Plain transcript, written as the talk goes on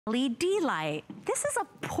LED light. This is a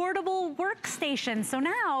portable workstation. So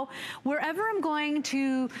now, wherever I'm going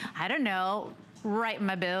to, I don't know, write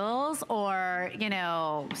my bills or, you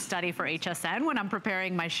know, study for HSN when I'm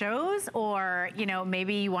preparing my shows, or, you know,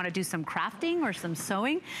 maybe you want to do some crafting or some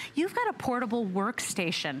sewing, you've got a portable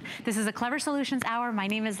workstation. This is a Clever Solutions Hour. My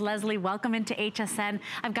name is Leslie. Welcome into HSN.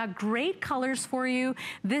 I've got great colors for you.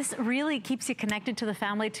 This really keeps you connected to the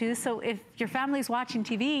family too. So if your family's watching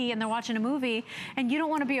TV and they're watching a movie and you don't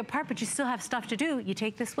want to be apart but you still have stuff to do, you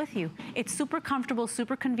take this with you. It's super comfortable,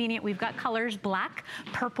 super convenient. We've got colors: black,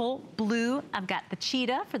 purple, blue. I've got the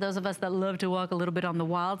cheetah, for those of us that love to walk a little bit on the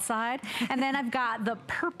wild side. And then I've got the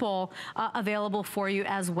purple available for you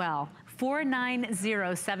as well.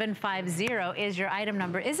 490750 is your item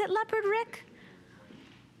number. Is it leopard, Rick?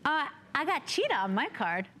 I got cheetah on my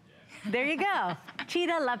card. There you go.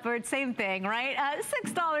 Cheetah, leopard, same thing, right?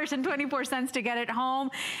 $6.24 to get it home,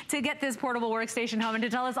 to get this portable workstation home. And to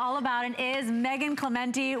tell us all about it is Megan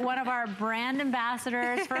Clementi, one of our brand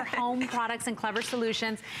ambassadors for home products and Clever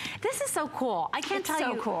Solutions. This is so cool. I can't tell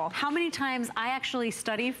you how many times I actually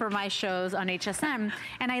study for my shows on HSN,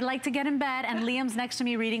 and I like to get in bed and Liam's next to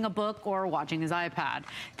me reading a book or watching his iPad.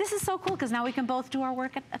 This is so cool because now we can both do our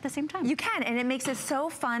work at the same time. You can, and it makes it so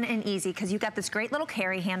fun and easy because you've got this great little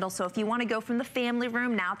carry handle. So if you want to go from the family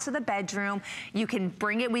room now to the bedroom, you can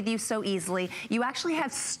bring it with you so easily. You actually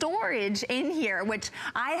have storage in here, which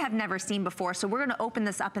I have never seen before. So we're going to open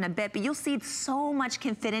this up in a bit, but you'll see so much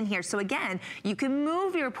can fit in here. So again, you can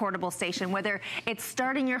move your portable station, whether it's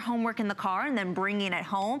starting your homework in the car and then bringing it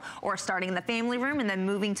home, or starting in the family room and then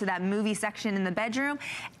moving to that movie section in the bedroom.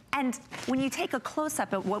 And when you take a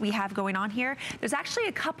close-up at what we have going on here, there's actually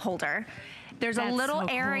a cup holder. There's a little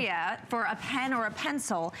area for a pen or a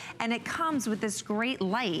pencil, and it comes with this great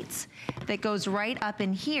light that goes right up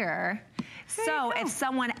in here. So if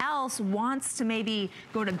someone else wants to maybe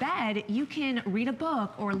go to bed, you can read a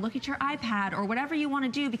book or look at your iPad or whatever you want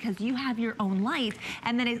to do because you have your own light,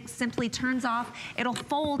 and then it simply turns off, it'll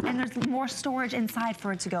fold, and there's more storage inside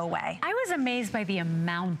for it to go away. I was amazed by the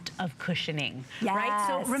amount of cushioning, right?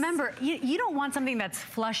 So remember, you don't want something that's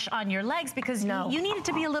flush on your legs because you need it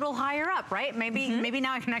to be a little higher up, right? Maybe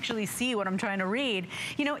now I can actually see what I'm trying to read.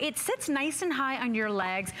 You know, it sits nice and high on your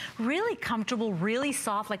legs, really comfortable, really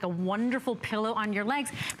soft, like a wonderful pillow on your legs,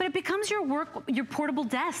 but it becomes your portable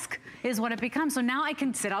desk is what it becomes. So now I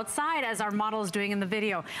can sit outside as our model is doing in the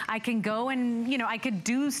video. I can go and, you know, I could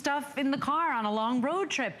do stuff in the car on a long road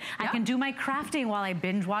trip. I can do my crafting while I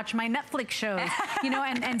binge watch my Netflix shows, you know,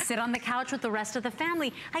 and sit on the couch with the rest of the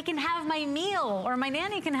family. I can have my meal, or my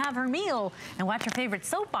nanny can have her meal and watch her favorite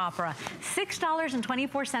soap opera.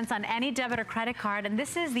 $6.24 on any debit or credit card, and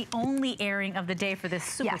this is the only airing of the day for this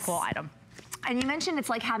super cool item. And you mentioned it's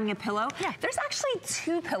like having a pillow. Yeah. There's actually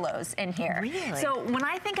 2 pillows in here. Really? So when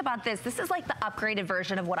I think about this, this is like the upgraded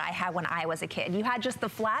version of what I had when I was a kid. You had just the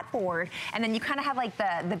flat board, and then you kind of have like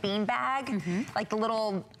the bean bag, like the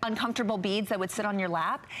little uncomfortable beads that would sit on your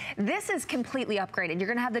lap. This is completely upgraded. You're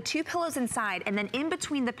gonna have the 2 pillows inside, and then in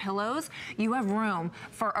between the pillows, you have room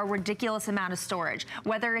for a ridiculous amount of storage.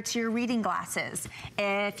 Whether it's your reading glasses,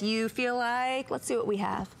 if you feel like, let's see what we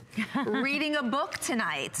have. Reading a book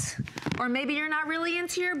tonight, or maybe you're not really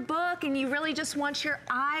into your book and you really just want your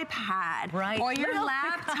iPad, or your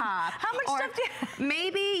laptop. How much stuff do you have?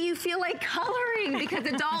 Maybe you feel like coloring because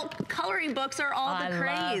adult coloring books are all the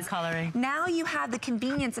craze. I love coloring. Now you have the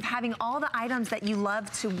convenience of having all the items that you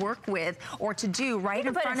love to work with or to do right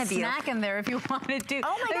in front of you. You can put a snack in there if you wanted to.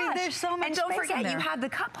 Oh my gosh, there's so much and don't forget you have the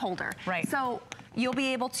cup holder. So you'll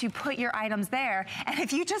be able to put your items there. And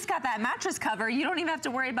if you just got that mattress cover, you don't even have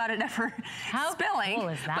to worry about it ever spilling. Cool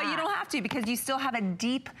is that? But you don't have to because you still have a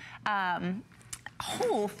deep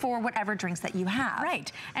hole for whatever drinks that you have.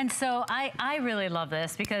 Right. And so I really love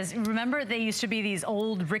this because remember they used to be these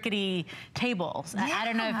old rickety tables. I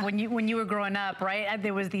don't know if when you were growing up, right?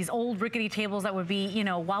 There was these old rickety tables that would be, you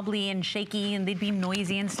know, wobbly and shaky and they'd be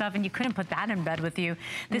noisy and stuff, and you couldn't put that in bed with you.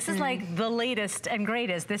 This is like the latest and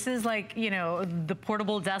greatest. This is like, you know, the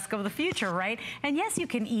portable desk of the future, right? And yes, you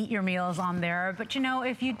can eat your meals on there, but you know,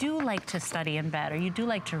 if you do like to study in bed or you do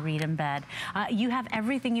like to read in bed, you have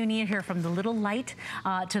everything you need here, from the little light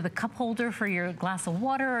to the cup holder for your glass of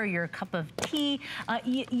water or your cup of tea.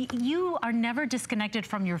 You are never disconnected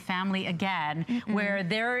from your family again, where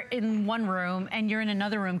they're in one room and you're in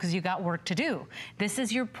another room because you got work to do. This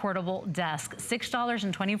is your portable desk.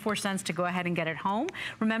 $6.24 to go ahead and get it home.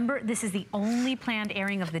 Remember, this is the only planned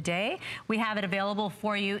airing of the day. We have it available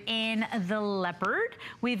for you in the leopard.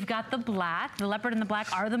 We've got the black. The leopard and the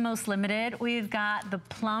black are the most limited. We've got the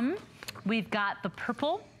plum. We've got the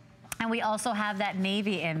purple. And we also have that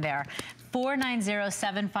navy in there.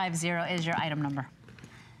 490750 is your item number.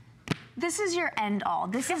 This is your end all.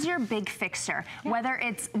 This is your big fixture. Whether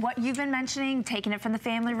it's what you've been mentioning, taking it from the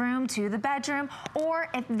family room to the bedroom, or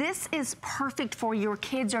if this is perfect for your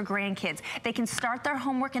kids or grandkids. They can start their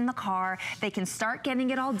homework in the car. They can start getting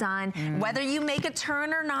it all done. Whether you make a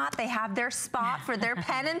turn or not, they have their spot for their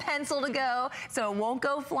pen and pencil to go, so it won't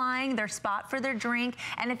go flying, their spot for their drink.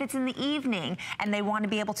 And if it's in the evening and they want to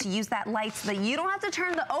be able to use that light so that you don't have to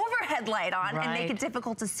turn the overhead light on and make it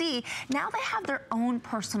difficult to see, now they have their own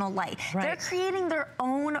personal light. They're creating their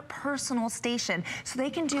own personal station so they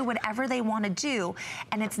can do whatever they want to do,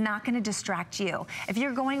 and it's not going to distract you. If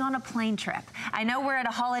you're going on a plane trip, I know we're at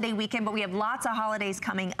a holiday weekend, but we have lots of holidays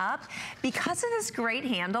coming up. Because of this great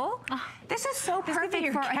handle, this is so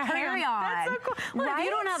perfect for a carry-on. That's so cool. Well, if you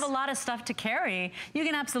don't have a lot of stuff to carry, you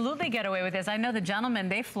can absolutely get away with this. I know the gentlemen,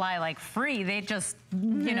 they fly like free. They just,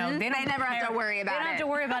 you know, they never have to worry about it. They don't have to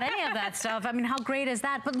worry about any of that stuff. I mean, how great is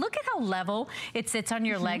that? But look at how level it sits on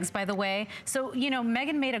your legs, by the way. So, you know,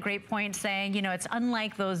 Megan made a great point saying, you know, it's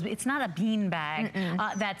unlike those, it's not a bean bag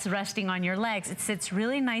that's resting on your legs. It sits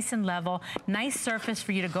really nice and level, nice surface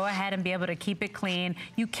for you to go ahead and be able to keep it clean.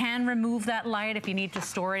 You can remove that light if you need to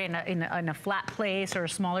store it in a flat place or a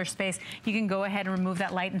smaller space. You can go ahead and remove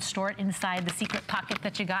that light and store it inside the secret pocket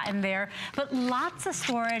that you got in there. But lots of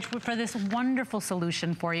storage for this wonderful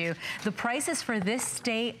solution for you. The price is for this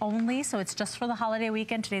day only, so it's just for the holiday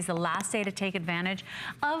weekend. Today's the last day to take advantage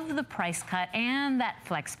of the price cut and that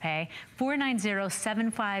flex pay.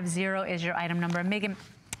 490750 is your item number. Megan,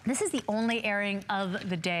 this is the only airing of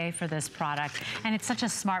the day for this product, and it's such a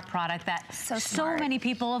smart product that so many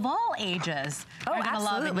people of all ages are going to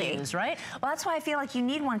love and use, right? Well, that's why I feel like you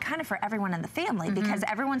need one kind of for everyone in the family, because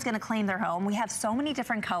everyone's going to claim their home. We have so many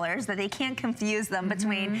different colors that they can't confuse them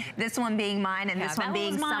between this one being mine and this one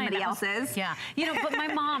being somebody else's. You know, but my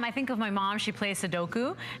mom, I think of my mom, she plays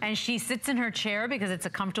Sudoku, and she sits in her chair because it's a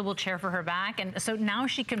comfortable chair for her back, and so now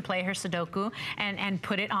she can play her Sudoku and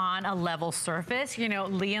put it on a level surface. You know,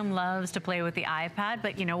 Liam loves to play with the iPad,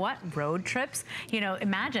 but you know what? Road trips, you know,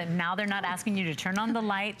 imagine now they're not asking you to turn on the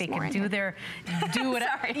light. They can do whatever.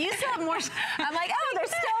 You still have more. I'm like, oh, there's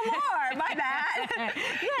still more. My bad.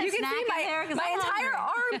 You can see my entire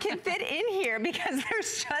arm can fit in here because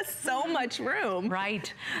there's just so much room.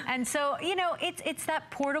 Right. And so, you know, it's that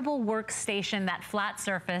portable workstation, that flat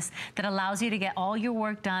surface that allows you to get all your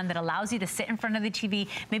work done, that allows you to sit in front of the TV.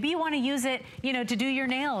 Maybe you want to use it, you know, to do your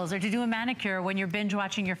nails or to do a manicure when you're binge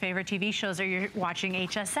watching your favorite TV shows or you're watching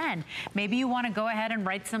HSN. Maybe you want to go ahead and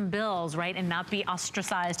write some bills, right, and not be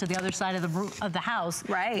ostracized to the other side of the house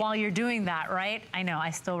while you're doing that, right? I know,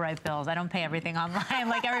 I still write bills. I don't pay everything online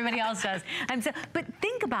like everybody else does. And so, but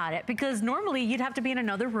think about it, because normally you'd have to be in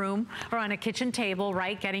another room or on a kitchen table,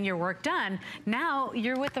 right, getting your work done. Now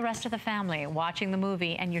you're with the rest of the family watching the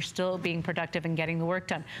movie and you're still being productive and getting the work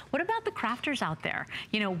done. What about the crafters out there?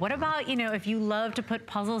 You know, what about, you know, if you love to put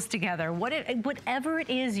puzzles together, whatever it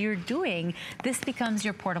is you're doing, this becomes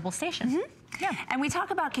your portable station. Yeah, and we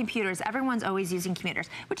talk about computers. Everyone's always using computers.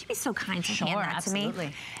 Would you be so kind to hand that to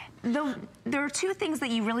me? There are two things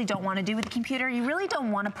that you really don't want to do with the computer. You really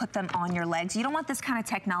don't want to put them on your legs. You don't want this kind of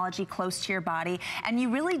technology close to your body. And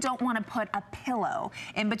you really don't want to put a pillow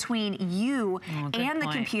in between you and the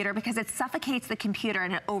computer, because it suffocates the computer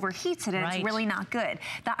and it overheats it, and it's really not good.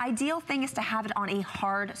 The ideal thing is to have it on a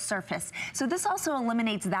hard surface. So this also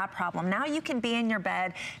eliminates that problem. Now you can be in your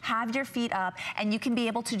bed, have your feet up, and you can be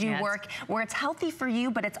able to do work where it's healthy for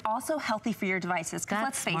you, but it's also healthy for your devices. Because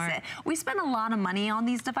let's face it, we spend a lot of money on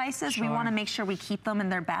these devices. We want to make sure we keep them in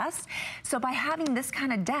their best. So by having this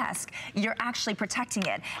kind of desk, you're actually protecting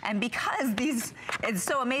it. And because it's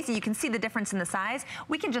so amazing, you can see the difference in the size,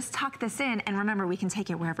 we can just tuck this in, and remember, we can take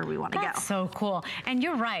it wherever we want to go. That's so cool. And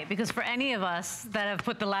you're right, because for any of us that have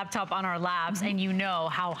put the laptop on our laps and you know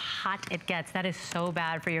how hot it gets, that is so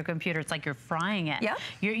bad for your computer. It's like you're frying it.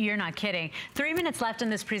 You're not kidding. 3 minutes left in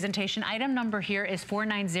this presentation. Item number here is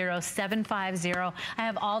 490750. I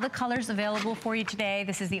have all the colors available for you today.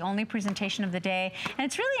 This is the only presentation of the day, and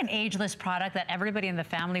it's really an ageless product that everybody in the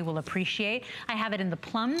family will appreciate. I have it in the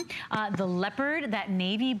plum, the leopard, that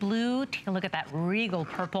navy blue, take a look at that regal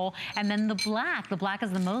purple, and then the black. The black is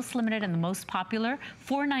the most limited and the most popular.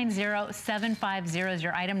 490750 is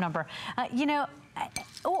your item number. You know,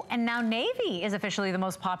 Oh, and now navy is officially the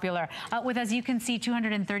most popular, with, as you can see,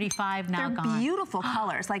 235 now gone. They're beautiful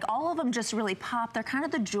colors. Like, all of them just really pop. They're kind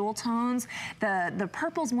of the jewel tones. The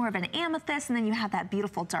purple's more of an amethyst, and then you have that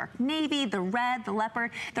beautiful dark navy, the red, the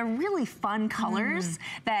leopard. They're really fun colors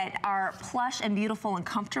that are plush and beautiful and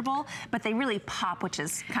comfortable, but they really pop, which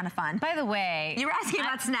is kind of fun. By the way, you were asking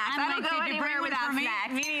about snacks. I don't go anywhere without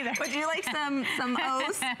snacks. Me neither. Would you like some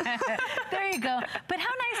O's? There you go. But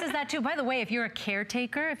how nice is that too? By the way, if you're a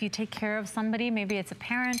caretaker, if you take care of somebody, maybe it's a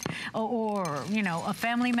parent or you know, a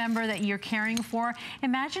family member that you're caring for,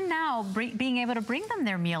 imagine now being able to bring them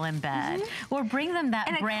their meal in bed or bring them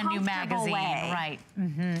that brand new magazine, right?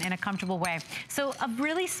 In a comfortable way. So a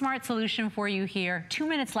really smart solution for you here. 2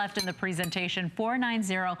 minutes left in the presentation.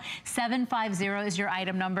 490750 is your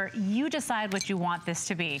item number. You decide what you want this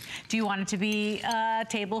to be. Do you want it to be a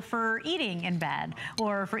table for eating in bed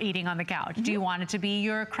or for eating on the couch? Do you want it to be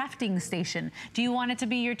your crafting station? Do you want it to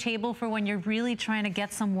be your table for when you're really trying to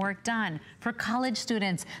get some work done? For college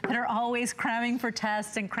students that are always cramming for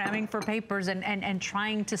tests and cramming for papers and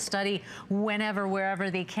trying to study whenever, wherever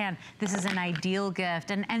they can. This is an ideal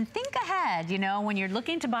gift. And think ahead, you know, when you're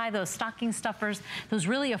looking to buy those stocking stuffers, those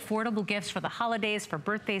really affordable gifts for the holidays, for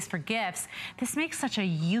birthdays, for gifts, this makes such a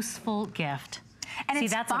useful gift. And see,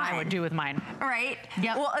 that's fun. What I would do with mine. Right?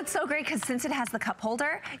 Yep. Well, it's so great because since it has the cup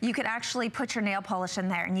holder, you could actually put your nail polish in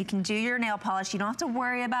there and you can do your nail polish. You don't have to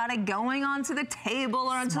worry about it going onto the table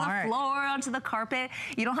or onto the floor or onto the carpet.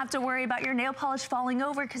 You don't have to worry about your nail polish falling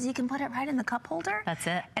over because you can put it right in the cup holder. That's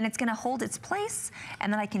it. And it's going to hold its place,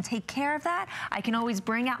 and then I can take care of that. I can always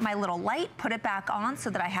bring out my little light, put it back on so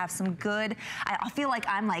that I have some good, I feel like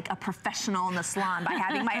I'm like a professional in the salon by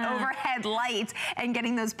having my overhead light and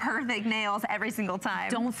getting those perfect nails every single time.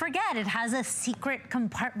 Don't forget, it has a secret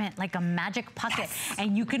compartment, like a magic pocket,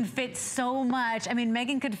 and you can fit so much. I mean,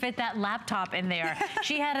 Megan could fit that laptop in there.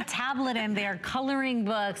 She had a tablet in there, coloring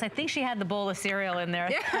books. I think she had the bowl of cereal in there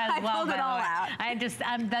as well. I pulled it all out.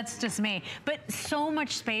 That's just me. But so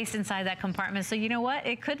much space inside that compartment. So you know what?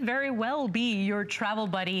 It could very well be your travel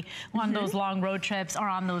buddy on those long road trips or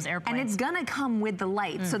on those airplanes. And it's gonna come with the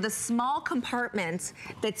light. So the small compartment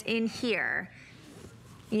that's in here,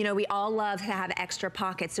 you know, we all love to have extra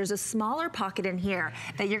pockets. There's a smaller pocket in here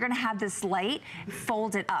that you're gonna have this light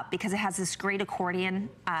fold it up because it has this great accordion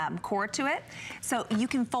cord to it. So you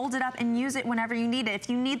can fold it up and use it whenever you need it. If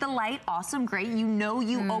you need the light, awesome, great. You know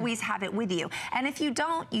you always have it with you. And if you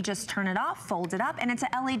don't, you just turn it off, fold it up, and it's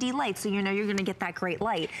an LED light, so you know you're gonna get that great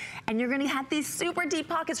light. And you're gonna have these super deep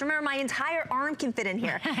pockets. Remember, my entire arm can fit in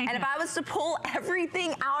here. And if I was to pull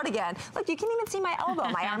everything out again, look, you can't even see my elbow.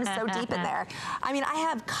 My arm is so deep in there. I mean, I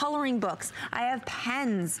have coloring books, I have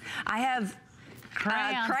pens, I have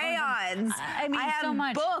crayons, I mean, I have so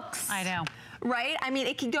much books. I know. Right? I mean,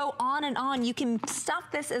 it can go on and on. You can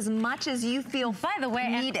stuff this as much as you feel needed. By the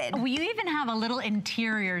way, you even have a little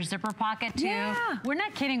interior zipper pocket too. Yeah. We're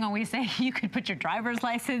not kidding when we say you could put your driver's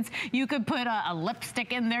license, you could put a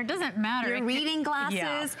lipstick in there, doesn't matter. Your reading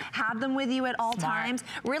glasses, have them with you at all times.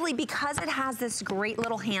 Really, because it has this great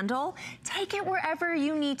little handle, take it wherever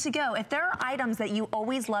you need to go. If there are items that you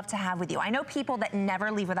always love to have with you, I know people that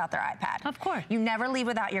never leave without their iPad. Of course. You never leave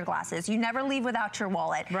without your glasses. You never leave without your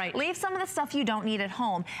wallet. Right. Leave some of the stuff you don't need at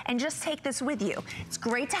home and just take this with you. It's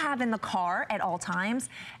great to have in the car at all times.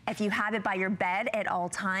 If you have it by your bed at all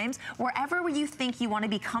times, wherever you think you want to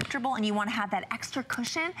be comfortable and you want to have that extra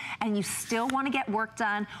cushion and you still want to get work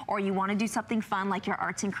done or you want to do something fun like your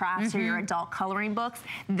arts and crafts or your adult coloring books,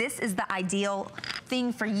 this is the ideal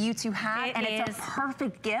thing for you to have, and it's a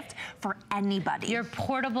perfect gift for anybody. Your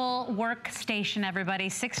portable workstation, everybody,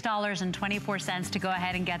 $6.24 to go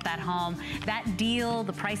ahead and get that home. That deal,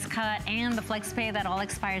 the price cut, and the flex pay, that all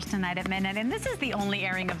expires tonight at midnight, and this is the only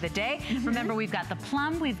airing of the day. Remember, we've got the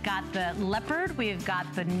plum, we've got the leopard, we've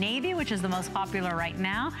got the navy, which is the most popular right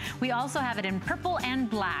now. We also have it in purple and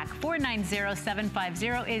black.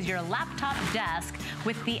 490750 is your laptop desk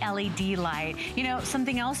with the LED light. You know,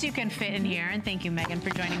 something else you can fit in here, and thank you, Megan, for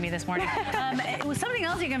joining me this morning. Something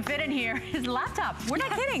else you can fit in here is a laptop. We're not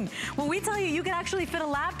kidding. When we tell you you can actually fit a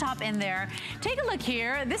laptop in there, take a look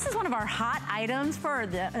here. This is one of our hot items for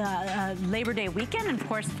the Labor Day weekend, and of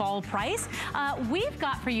course, fall price. We've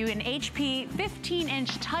got for you an HP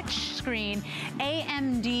 15-inch touchscreen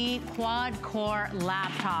AMD quad-core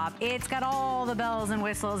laptop. It's got all the bells and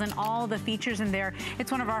whistles and all the features in there. It's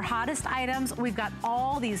one of our hottest items. We've got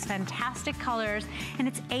all these fantastic colors, and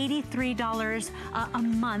it's $83 a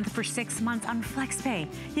month for 6 months on FlexPay.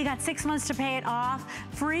 You got 6 months to pay it off.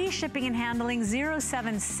 Free shipping and handling.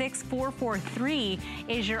 076443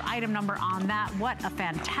 is your item number on that. What a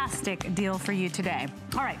fantastic deal for you today.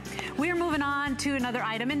 All right, we are moving on to another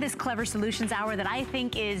item in this Clever Solutions Hour that I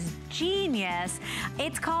think is genius.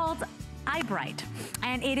 It's called iBright,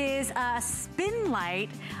 and it is a spin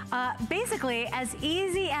light, basically as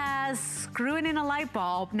easy as screwing in a light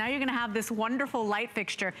bulb. Now you're gonna have this wonderful light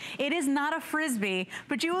fixture. It is not a Frisbee,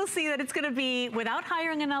 but you will see that it's gonna be, without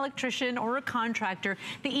hiring an electrician or a contractor,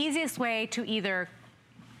 the easiest way to either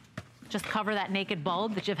just cover that naked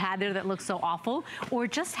bulb that you've had there that looks so awful, or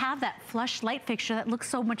just have that flush light fixture that looks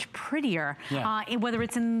so much prettier, whether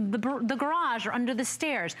it's in the garage or under the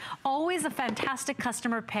stairs. Always a fantastic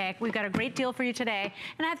customer pick. We've got a great deal for you today,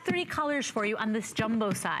 and I have 3 colors for you on this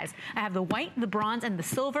jumbo size. I have the white, the bronze, and the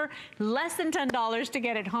silver. Less than $10 to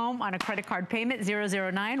get it home on a credit card payment.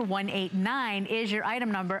 009189 is your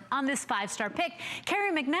item number on this 5-star pick.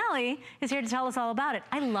 Carrie McNally is here to tell us all about it.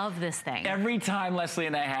 I love this thing. Every time Leslie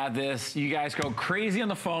and I have this, you guys go crazy on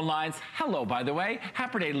the phone lines. Hello, by the way.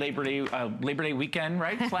 Happy Day, Labor Day weekend,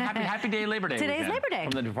 right? So happy Day, Labor Day Today's weekend. Labor Day.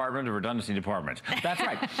 From the Department of Redundancy Department. That's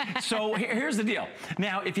right. So here's the deal.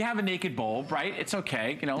 Now, if you have a naked bulb, right, it's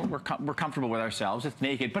okay. You know, we're comfortable with ourselves. It's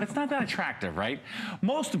naked, but it's not that attractive, right?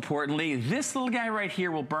 Most importantly, this little guy right here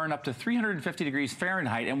will burn up to 350 degrees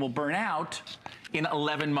Fahrenheit and will burn out in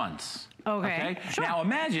 11 months. Okay. Sure. Now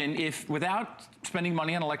imagine if, without spending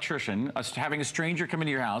money on an electrician, having a stranger come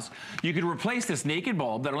into your house, you could replace this naked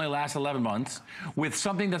bulb that only lasts 11 months with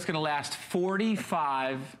something that's going to last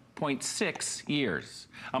 45.6 years.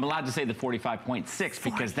 I'm allowed to say the 45.6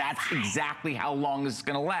 because that's exactly how long this is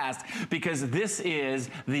going to last, because this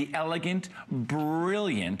is the elegant,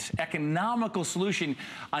 brilliant, economical solution.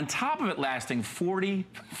 On top of it lasting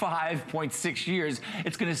 45.6 years,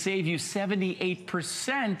 it's going to save you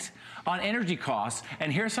 78% on energy costs.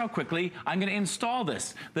 And here's how quickly I'm going to install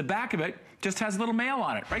this. The back of it just has a little mail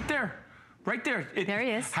on it, right there. Right there. There he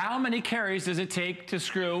is. How many carries does it take to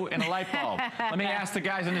screw in a light bulb? Let me ask the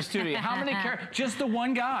guys in the studio. How many carries? Just the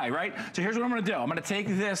one guy, right? So here's what I'm going to do. I'm going to take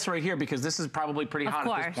this right here because this is probably pretty hot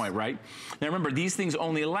at this point, right? Now remember, these things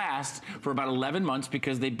only last for about 11 months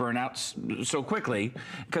because they burn out so quickly,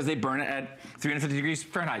 because they burn at 350 degrees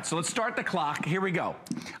Fahrenheit. So let's start the clock. Here we go.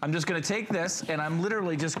 I'm just going to take this and I'm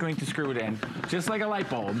literally just going to screw it in, just like a light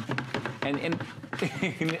bulb. And in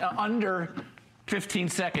under 15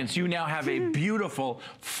 seconds, you now have a beautiful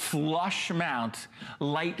flush mount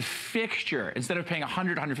light fixture. Instead of paying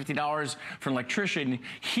 $100, $150 for an electrician,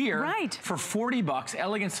 here for 40 bucks,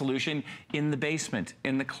 elegant solution in the basement,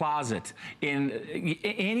 in the closet, in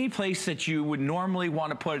any place that you would normally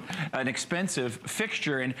want to put an expensive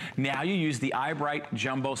fixture in. Now you use the iBright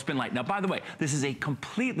Jumbo Spin Light. Now, by the way, this is a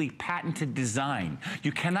completely patented design.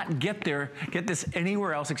 You cannot get this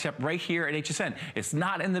anywhere else except right here at HSN. It's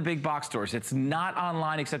not in the big box stores. It's not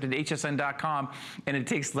online except at hsn.com, and it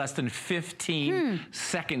takes less than 15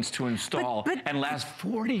 seconds to install and lasts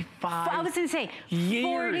 45 I was going to say,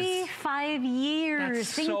 years. 45 years.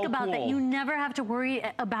 That's Think so about cool. that. You never have to worry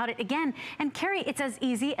about it again. And Carrie, it's as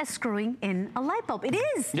easy as screwing in a light bulb. It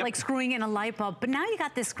is like screwing in a light bulb, but now you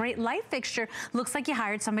got this great light fixture. Looks like you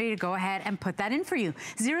hired somebody to go ahead and put that in for you.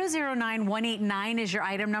 009189 is your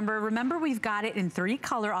item number. Remember, we've got it in 3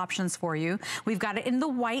 color options for you. We've got it in the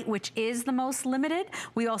white, which is the most limited.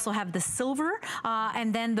 We also have the silver,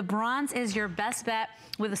 and then the bronze is your best bet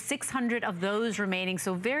with 600 of those remaining.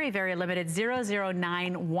 So very, very limited.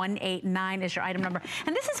 009189 is your item number.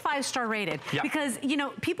 And this is 5-star rated because, you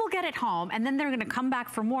know, people get it home and then they're going to come back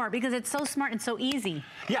for more because it's so smart and so easy.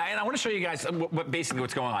 Yeah, and I want to show you guys basically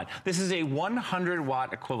what's going on. This is a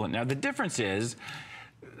 100-watt equivalent. Now, the difference is,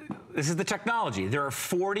 this is the technology. There are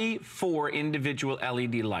 44 individual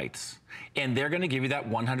LED lights, and they're going to give you that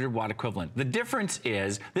 100-watt equivalent. The difference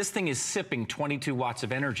is this thing is sipping 22 watts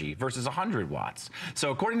of energy versus 100 watts.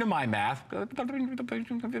 So according to my math,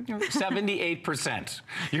 78%.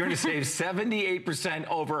 You're going to save 78%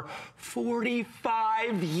 over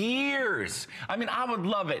 45 years. I mean, I would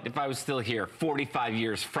love it if I was still here 45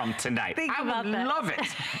 years from tonight. I would love it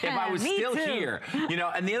if I was still here. You know,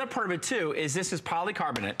 and the other part of it too is this is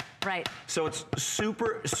polycarbonate. Right. So it's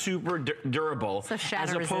super, super durable. So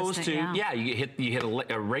shatter as opposed resistant, to, you hit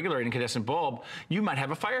a regular incandescent bulb, you might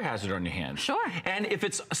have a fire hazard on your hands. Sure. And if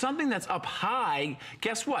it's something that's up high,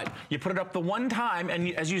 guess what? You put it up the one time,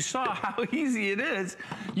 and as you saw how easy it is,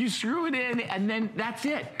 you screw it in, and then that's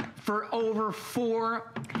it. For over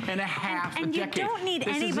 4 and a half and you don't need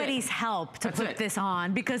anybody's help to put this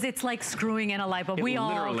on, because it's like screwing in a light bulb. We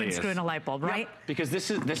all can screw in a light bulb, right? Yep, because this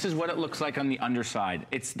is what it looks like on the underside.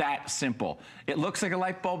 It's that simple. It looks like a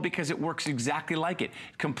light bulb because it works exactly like it.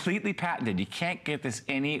 Completely patented. You can't get this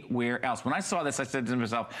anywhere else. When I saw this, I said to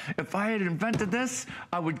myself, if I had invented this,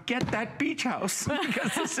 I would get that beach house,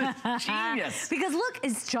 because this is genius. Because look,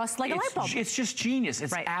 it's just like a light bulb. It's just genius.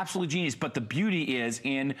 It's absolute genius. But the beauty is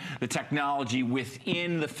in the technology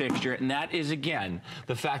within the fixture, and that is, again,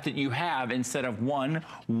 the fact that you have, instead of one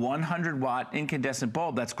 100-watt incandescent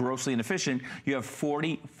bulb that's grossly inefficient, you have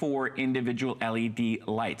 44 individual LED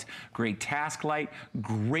lights. Great task light,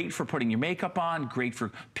 great for putting your makeup on, great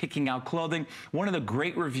for picking out clothing. One of the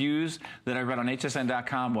great reviews that I read on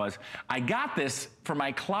hsn.com was, I got this for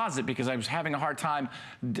my closet because I was having a hard time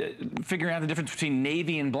figuring out the difference between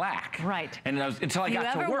navy and black. Right. And until I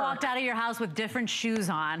got to work. You ever walked out of your house with different shoes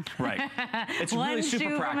on? Right. It's really super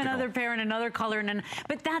practical. One shoe from another pair in another color.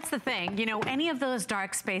 But that's the thing. You know, any of those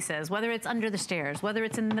dark spaces, whether it's under the stairs, whether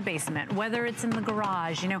it's in the basement, whether it's in the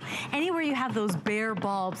garage, you know, anywhere you have those bare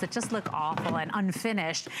bulbs that just look awful and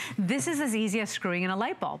unfinished, this is as easy as screwing in a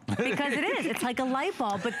light bulb. Because it is. It's like a light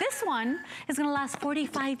bulb. But this one is going to last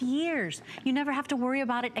 45 years. You never have to worry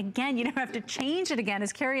about it again. You never have to change it again.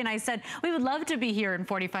 As Carrie and I said, we would love to be here in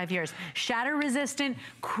 45 years. Shatter resistant,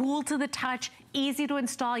 cool to the touch, easy to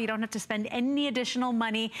install. You don't have to spend any additional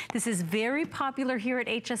money. This is very popular here at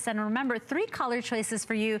HSN. Remember, 3 color choices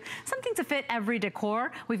for you, something to fit every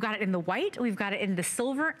decor. We've got it in the white, we've got it in the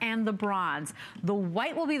silver and the bronze. The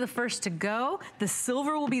white will be the first to go. The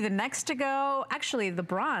silver will be the next to go. Actually, the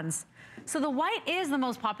bronze. So the white is the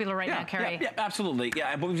most popular right now, Carrie. Yeah, absolutely.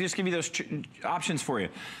 Yeah, but we'll just give you those options for you.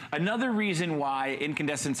 Another reason why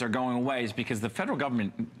incandescents are going away is because the federal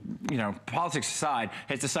government, you know, politics aside,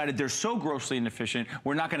 has decided they're so grossly inefficient,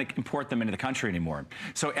 we're not going to import them into the country anymore.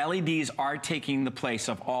 So LEDs are taking the place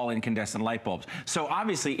of all incandescent light bulbs. So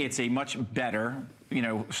obviously it's a much better, you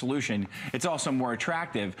know, solution. It's also more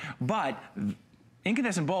attractive, but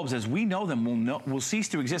incandescent bulbs, as we know them, will cease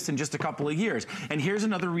to exist in just a couple of years. And here's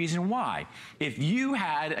another reason why. If you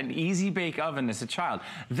had an easy bake oven as a child,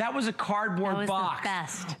 that was a cardboard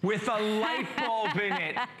box with a light bulb in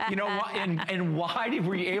it. You know, and why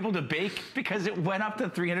were you able to bake? Because it went up to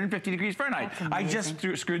 350 degrees Fahrenheit. I just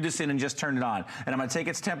screwed this in and just turned it on. And I'm going to take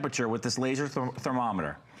its temperature with this laser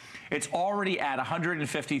thermometer. It's already at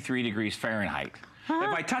 153 degrees Fahrenheit.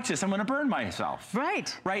 If I touch this, I'm going to burn myself.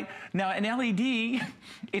 Right. Right? Now, an LED,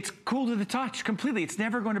 it's cool to the touch completely. It's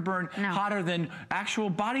never going to burn hotter than actual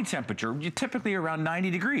body temperature, typically around 90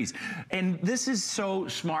 degrees. And this is so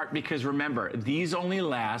smart because, remember, these only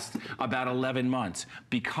last about 11 months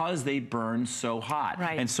because they burn so hot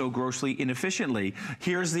and so grossly inefficiently.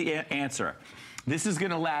 Here's the answer. This is going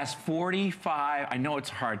to last 45, I know it's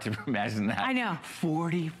hard to imagine that. I know.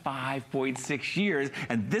 45.6 years,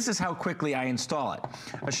 and this is how quickly I install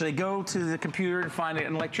it. Should I go to the computer and find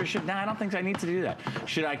an electrician? No, I don't think I need to do that.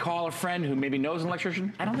 Should I call a friend who maybe knows an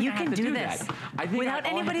electrician? I don't think I have to do that. I think without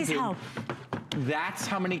anybody's help. That's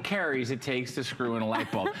how many carries it takes to screw in a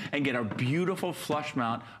light bulb and get a beautiful flush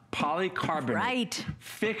mount polycarbonate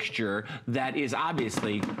fixture that is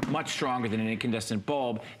obviously much stronger than an incandescent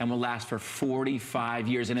bulb and will last for 45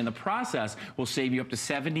 years. And in the process, will save you up to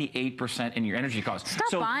 78% in your energy costs.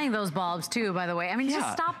 Stop buying those bulbs too, by the way. I mean,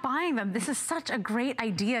 just stop buying them. This is such a great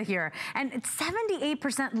idea here. And it's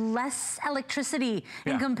 78% less electricity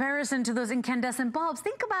in comparison to those incandescent bulbs.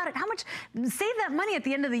 Think about it. How much, save that money at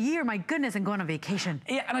the end of the year, my goodness, and go on a vacation.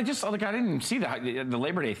 Yeah, and I didn't see the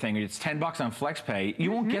Labor Day thing. It's $10 on FlexPay.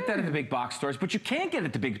 You won't get that at the big box stores, but you can get it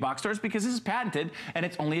at the big box stores because this is patented and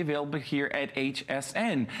it's only available here at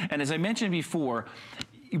HSN. And as I mentioned before,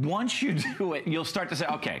 once you do it, you'll start to say,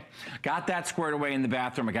 okay, got that squared away in the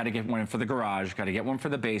bathroom. I got to get one for the garage. Got to get one for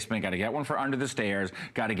the basement. Got to get one for under the stairs.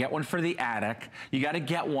 Got to get one for the attic. You got to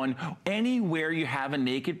get one anywhere you have a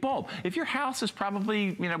naked bulb. If your house is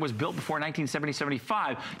probably, you know, was built before 1970,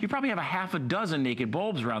 75, you probably have a half a dozen naked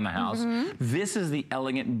bulbs around the house. This is the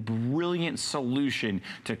elegant, brilliant solution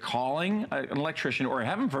to calling an electrician, or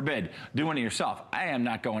heaven forbid, doing it yourself. I am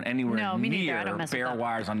not going anywhere near bare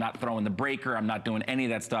wires. I'm not throwing the breaker. I'm not doing any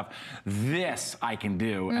of that stuff. This I can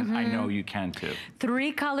do, and I know you can too.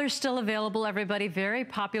 3 colors still available, everybody. Very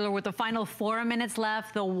popular with the final 4 minutes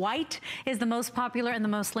left. The white is the most popular and the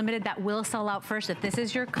most limited. That will sell out first. If this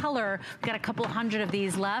is your color, we've got a couple hundred of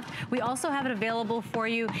these left. We also have it available for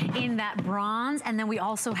you in that bronze, and then we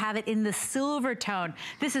also have it in the silver tone.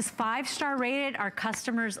 This is 5-star rated. Our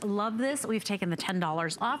customers love this. We've taken the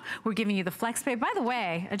 $10 off. We're giving you the FlexPay. By the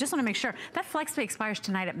way, I just want to make sure that FlexPay expires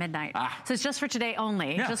tonight at midnight. So it's just for today only.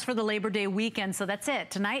 only, just for the Labor Day weekend. So that's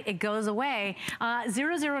it. Tonight, it goes away.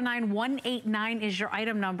 009189 is your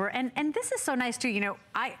item number. And this is so nice, too. You know,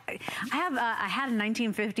 I had a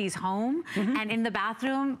 1950s home, and in the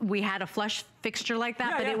bathroom, we had a flush fixture like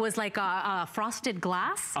that, but it was like a frosted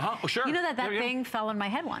glass. Oh, sure. You know that thing fell on my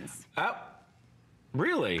head once. Oh,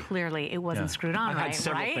 really? Clearly, it wasn't screwed on right, I had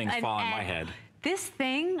several things fall on my head. This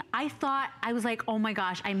thing, I was like, oh my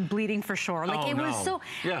gosh, I'm bleeding for sure. Like it was so,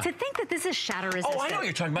 to think that this is shatter resistant. Oh, I know what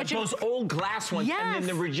you're talking about. Those old glass ones. And then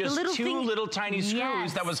there were just two little tiny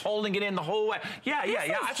screws that was holding it in the whole way. Yeah,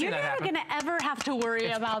 I've seen that happen. You're never gonna ever have to worry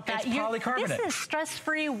about that. It's polycarbonate. This is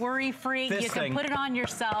stress-free, worry-free. You can put it on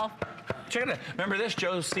yourself. Check it out. Remember this,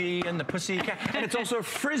 Josie and the Pussycat? And it's also a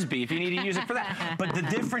Frisbee if you need to use it for that. But the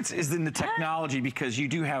difference is in the technology, because you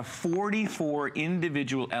do have 44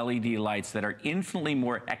 individual LED lights that are infinitely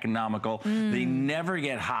more economical. They never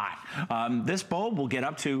get hot. This bulb will get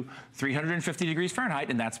up to 350 degrees Fahrenheit,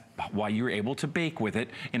 and that's why you were able to bake with it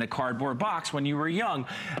in a cardboard box when you were young.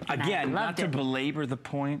 Again, not to belabor the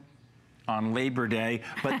point on Labor Day,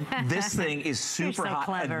 but this thing is super hot.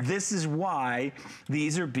 Clever. And this is why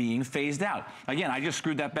these are being phased out. Again, I just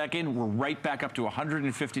screwed that back in. We're right back up to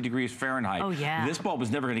 150 degrees Fahrenheit. Oh, yeah. This bulb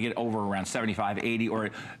is never going to get over around 75, 80,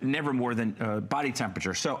 or never more than body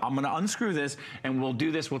temperature. So I'm going to unscrew this, and we'll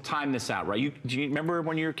do this. We'll time this out, right? Do you remember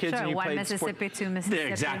when you were kids and you played Mississippi, sport? 2 Mississippi, Yeah,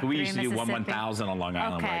 exactly. We used to do 1-1000 on Long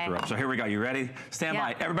Island where I grew up. So here we go. You ready? Stand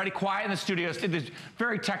by. Everybody quiet in the studio. This is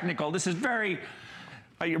very technical. This is very...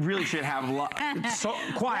 You really should have a lot. So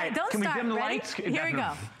quiet. Don't Can we start. dim the Ready? lights? Here we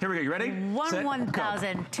go. Here we go. You ready? 1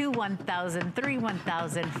 1000, 2 1000, 3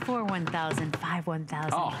 1000, 4 1000, 5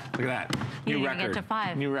 1000. Oh, look at that. New record. Get to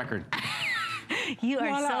 5. New record. You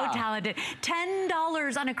are so talented.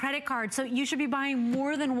 $10 on a credit card. So you should be buying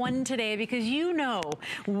more than one today, because you know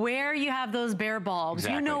where you have those bare bulbs.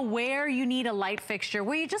 Exactly. You know where you need a light fixture,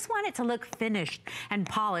 where you just want it to look finished and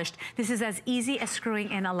polished. This is as easy as screwing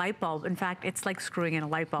in a light bulb. In fact, it's like screwing in a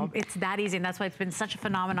light bulb. It's that easy, and that's why it's been such a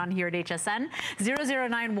phenomenon here at HSN.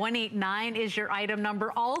 009189 is your item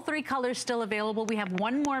number. All 3 colors still available. We have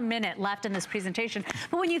 1 more minute left in this presentation.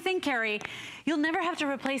 But when you think, Carrie, you'll never have to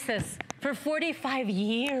replace this for 45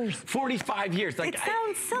 years. 45 years. Like, it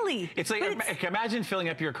sounds silly. It's like, imagine filling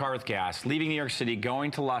up your car with gas, leaving New York City,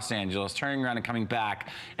 going to Los Angeles, turning around and coming back,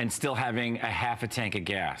 and still having a half a tank of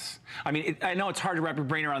gas. I mean, I know it's hard to wrap your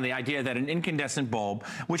brain around the idea that an incandescent bulb,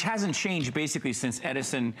 which hasn't changed basically since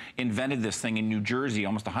Edison invented this thing in New Jersey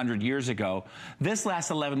almost 100 years ago, this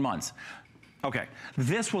lasts 11 months. Okay,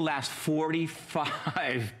 this will last 45.6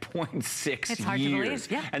 years. It's hard to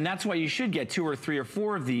believe, yeah. And that's why you should get 2 or 3 or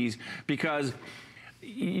 4 of these, because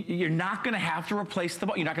you're not going to have to replace the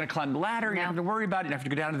bulb. You're not going to climb the ladder. You don't have to worry about it. You don't have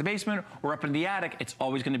to go down to the basement or up in the attic. It's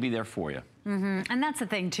always going to be there for you. And that's the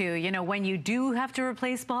thing too, you know, when you do have to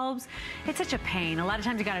replace bulbs, it's such a pain. A lot of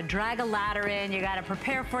times you got to drag a ladder in, you got to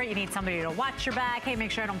prepare for it, you need somebody to watch your back, hey, make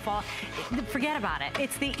sure I don't fall. Forget about it.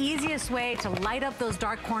 It's the easiest way to light up those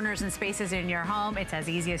dark corners and spaces in your home. It's as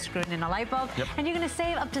easy as screwing in a light bulb. And you're going to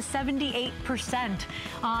save up to 78%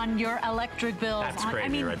 on your electric bills. That's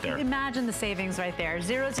crazy right there. Imagine the savings right there.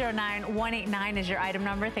 009189 is your item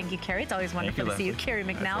number. Thank you, Carrie. It's always wonderful to see you, Carrie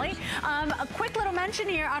McNally. A quick little mention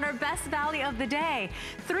here on our best value of the day.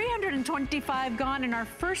 325 gone in our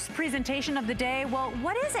first presentation of the day. Well,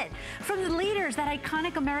 what is it? From the leaders, that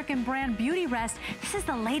iconic American brand Beauty Rest. This is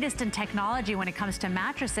the latest in technology when it comes to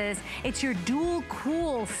mattresses. It's your dual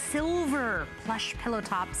cool silver plush pillow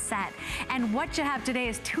top set. And what you have today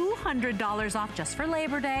is $200 off just for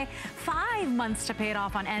Labor Day, 5 months to pay it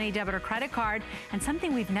off on any debit or credit card, and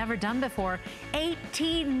something we've never done before,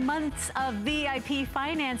 18 months of VIP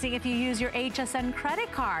financing if you use your HSN credit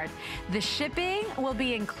card. The shipping will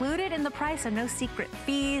be included in the price, and no secret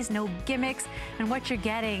fees, no gimmicks. And what you're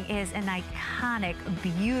getting is an iconic,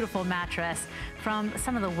 beautiful mattress from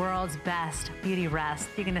some of the world's best. Beauty Rest.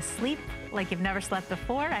 You're going to sleep like you've never slept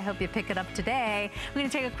before. I hope you pick it up today. We're going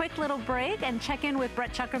to take a quick little break and check in with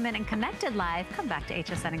Brett Chuckerman and Connected Live. Come back to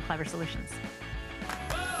HSN and Clever Solutions.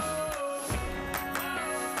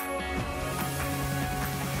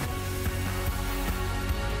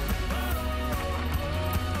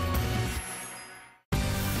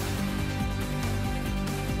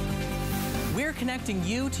 We're connecting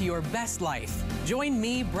you to your best life. Join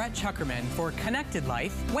me, Brett Chuckerman, for Connected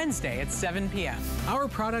Life, Wednesday at 7 p.m. Our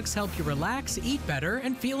products help you relax, eat better,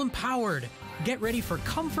 and feel empowered. Get ready for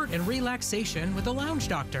comfort and relaxation with the Lounge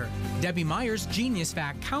Doctor. Debbie Meyer's Genius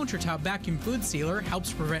Vac countertop vacuum food sealer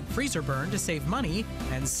helps prevent freezer burn to save money.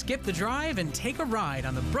 And skip the drive and take a ride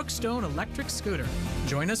on the Brookstone electric scooter.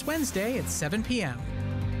 Join us Wednesday at 7 p.m.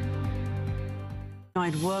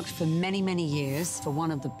 I'd worked for many, many years for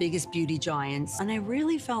one of the biggest beauty giants, and I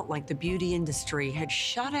really felt like the beauty industry had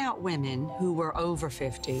shut out women who were over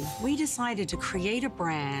 50. We decided to create a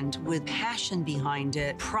brand with passion behind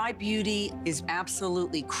it. Pride Beauty is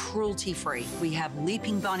absolutely cruelty-free. We have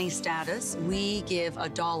Leaping Bunny status. We give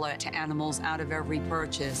 $1 to animals out of every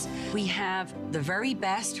purchase. We have the very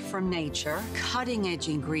best from nature, cutting-edge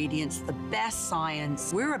ingredients, the best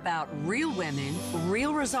science. We're about real women,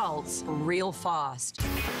 real results, real fast.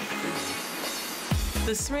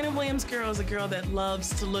 The Serena Williams girl is a girl that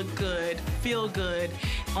loves to look good, feel good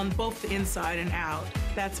on both the inside and out.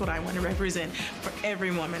 That's what I want to represent for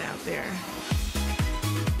every woman out there.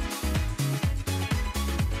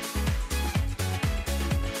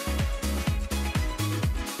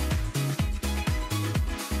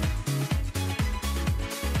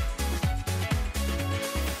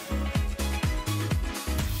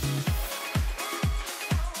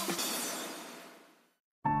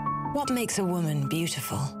 What makes a woman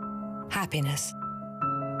beautiful? Happiness.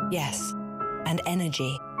 Yes, and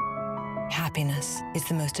energy. Happiness is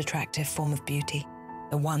the most attractive form of beauty,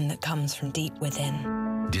 the one that comes from deep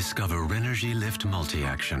within. Discover Renergy Lift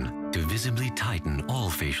Multi-Action to visibly tighten all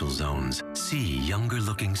facial zones, see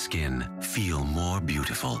younger-looking skin, feel more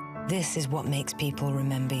beautiful. This is what makes people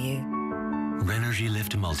remember you. Renergy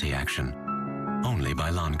Lift Multi-Action, only by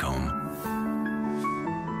Lancome.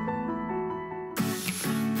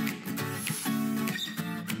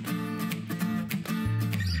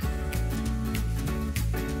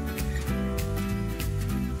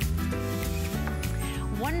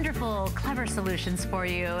 Wonderful, clever solutions for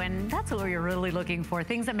you, and that's what we're really looking for,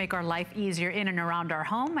 things that make our life easier in and around our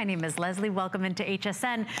home. My name is Leslie. Welcome into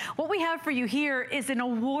HSN. What we have for you here is an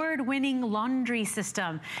award-winning laundry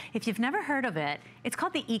system. If you've never heard of it, it's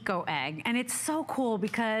called the Eco Egg, and it's so cool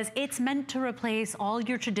because it's meant to replace all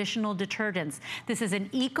your traditional detergents. This is an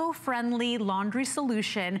eco-friendly laundry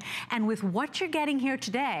solution, and with what you're getting here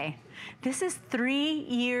today, this is 3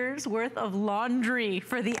 years worth of laundry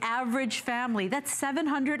for the average family. That's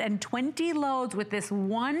 720 loads with this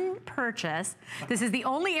one purchase. This is the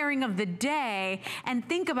only airing of the day. And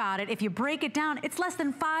think about it, if you break it down, it's less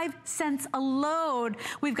than 5 cents a load.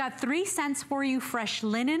 We've got 3 cents for you, fresh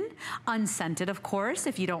linen, unscented, of course,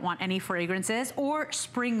 if you don't want any fragrances, or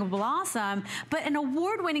spring blossom. But an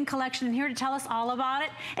award-winning collection, and here to tell us all about it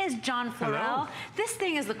is John Florell. Hello. This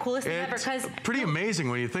thing is the coolest thing ever, because pretty amazing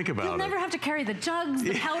when you think about it. You'll never have to carry the jugs,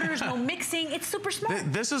 the powders, no mixing. It's super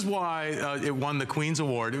smart. This is why it won the Queen's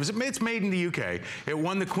Award. It's made in the UK. It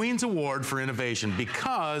won the Queen's Award for innovation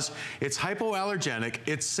because it's hypoallergenic.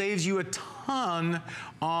 It saves you a ton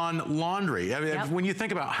on laundry. I mean, when you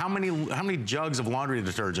think about how many jugs of laundry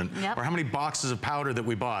detergent or how many boxes of powder that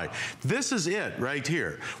we buy, this is it right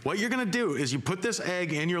here. What you're going to do is you put this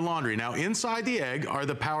egg in your laundry. Now, inside the egg are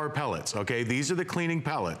the power pellets, okay? These are the cleaning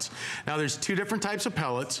pellets. Now, there's 2 different types of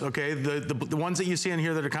pellets, okay? The ones that you see in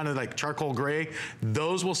here that are kind of like charcoal gray,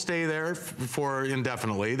 those will stay there for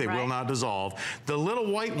indefinitely. They will not dissolve. The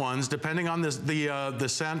little white ones, depending on the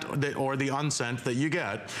scent or the unscent that you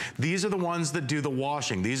get, these are the ones that do the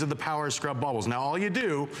washing. These are the power scrub bubbles. Now, all you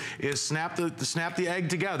do is snap the egg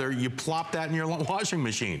together. You plop that in your washing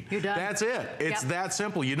machine. You're done. That's it. It's that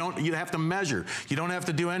simple. You have to measure. You don't have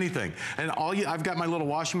to do anything. And I've got my little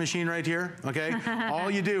washing machine right here. Okay. All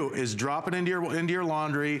you do is drop it into your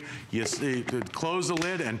laundry. You close the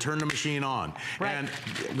lid and turn the machine on. And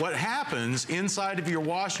what happens inside of your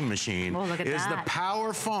washing machine is the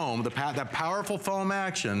power foam, that powerful foam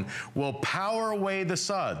action will power away the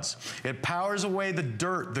suds. It powers away the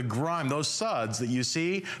dirt, the grime, those suds that you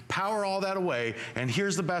see, power all that away. And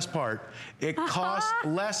here's the best part. It costs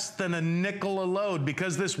less than a nickel a load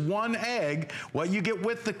because this one egg, what you get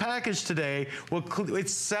with the package today,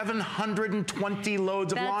 it's 720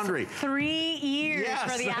 loads of laundry. 3 years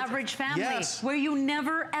for the average family, where you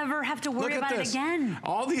never ever have to worry about it again.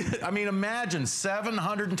 I mean, imagine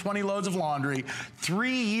 720 loads of laundry,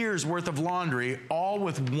 3 years worth of laundry, all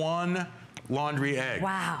with one laundry egg.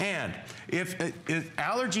 Wow. And if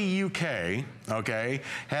Allergy UK, okay,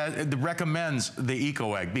 recommends the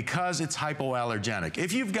Eco Egg because it's hypoallergenic.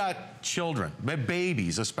 If you've got children,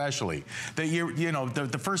 babies especially, that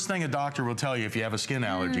the first thing a doctor will tell you if you have a skin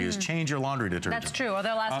allergy is change your laundry detergent. That's true. Or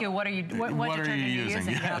they'll ask you, what are you using?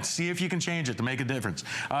 Yeah, see if you can change it to make a difference.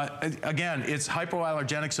 Again, it's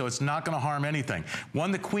hypoallergenic, so it's not going to harm anything.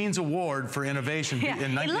 Won the Queen's Award for innovation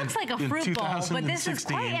in it looks like a fruit bowl, but this is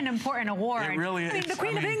quite an important award. It really is. I mean, the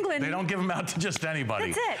Queen of England. They don't give them out to just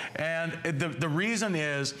anybody. That's it. And the reason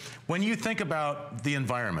is when you think about the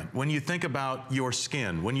environment, when you think about your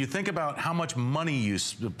skin, when you think about how much money you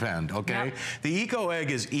spend, okay? Yep. The Eco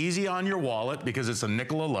Egg is easy on your wallet because it's a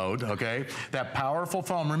nickel a load, okay? That powerful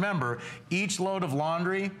foam, remember, each load of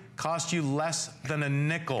laundry costs you less than a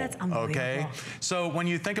nickel. That's unbelievable. Okay? So when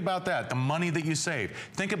you think about that, the money that you save,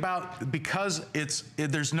 think about, because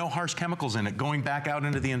there's no harsh chemicals in it going back out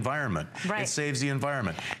into the environment. Right. It saves the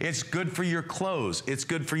environment. It's good for your clothes. It's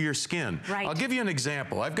good for your skin. Right. I'll give you an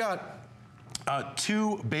example. I've got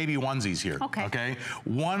 2 baby onesies here. Okay.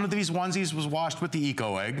 One of these onesies was washed with the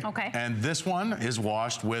Eco Egg. Okay. And this one is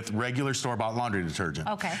washed with regular store-bought laundry detergent.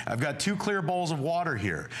 Okay. I've got 2 clear bowls of water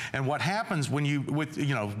here. And what happens when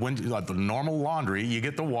the normal laundry, you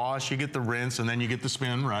get the wash, you get the rinse, and then you get the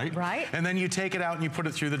spin, right? Right. And then you take it out and you put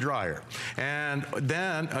it through the dryer. And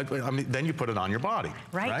then, then you put it on your body.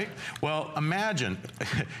 Right. Well, imagine,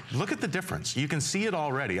 look at the difference. You can see it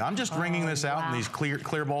already. I'm just wringing this out in these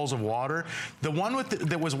clear bowls of water. The one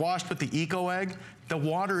that was washed with the Eco Egg, the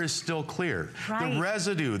water is still clear. Right. The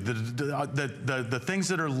residue, the things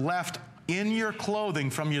that are left in your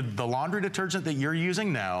clothing from the laundry detergent that you're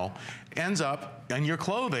using now ends up in your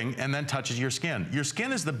clothing and then touches your skin. Your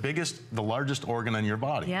skin is the largest organ in your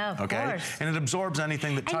body. Yeah, of course. And it absorbs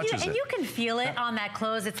anything that touches it. And you can feel it on that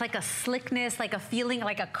clothes. It's like a slickness, like a feeling,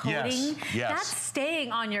 like a coating. Yes. That's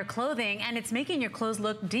staying on your clothing, and it's making your clothes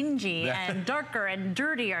look dingy and darker and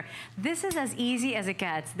dirtier. This is as easy as it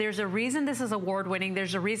gets. There's a reason this is award-winning.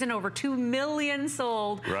 There's a reason over 2 million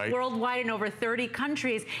sold worldwide in over 30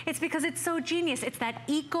 countries. It's because it's so genius. It's that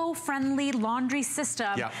eco-friendly laundry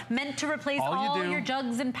system meant to replace all your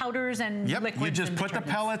jugs and powders and liquids. You just put the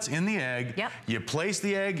pellets in the egg. You place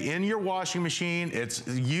the egg in your washing machine. It's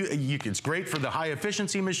great for the high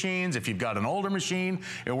efficiency machines. If you've got an older machine,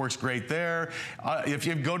 it works great there. If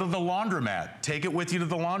you go to the laundromat, take it with you to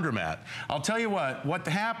the laundromat. I'll tell you what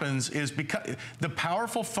happens is, because the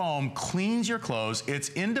powerful foam cleans your clothes, it's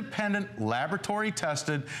independent, laboratory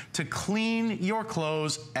tested to clean your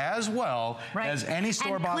clothes as well as any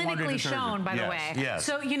store-bought laundry detergent. And clinically shown, by the way. Yes.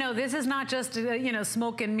 So, this is not just,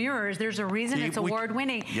 smoke and mirrors. There's a reason it's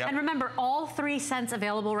award-winning. And remember, all 3 scents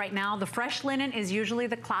available right now. The fresh linen is usually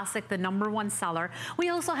the classic, the #1 seller. We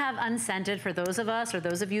also have unscented for those of us, or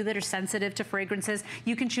those of you that are sensitive to fragrances.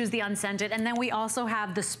 You can choose the unscented. And then we also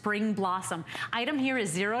have the spring blossom. Item here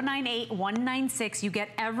is 098196. You get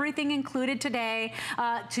everything included today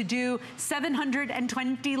to do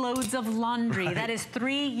 720 loads of laundry. That is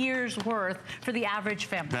 3 years worth for the average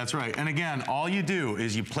family. That's right. And again, all you do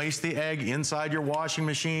is you place the egg inside your washing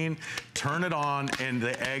machine, turn it on, and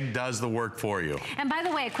the egg does the work for you. And by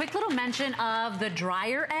the way, a quick little mention of the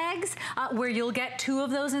dryer eggs, where you'll get 2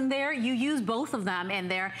 of those in there. You use both of them in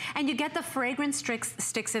there, and you get the fragrance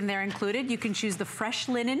sticks in there included. You can choose the fresh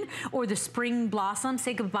linen or the spring blossom.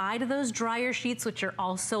 Say goodbye to those dryer sheets, which are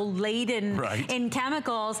also laden in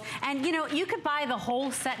chemicals. And you could buy the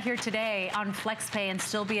whole set here today on FlexPay and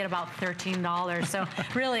still be at about $13. So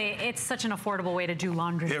really, it's such an affordable way to do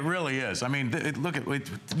laundry. It really is. I mean, look at it.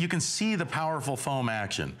 You can see the powerful foam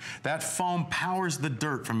action. That foam powers the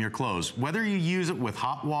dirt from your clothes. Whether you use it with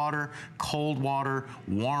hot water, cold water,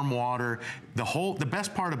 warm water, the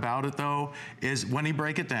best part about it though is when you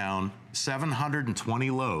break it down, 720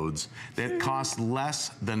 loads that cost less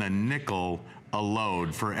than a nickel a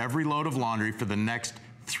load for every load of laundry for the next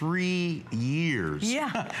 3 years.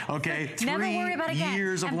 Yeah. Okay. Never worry about it again. 3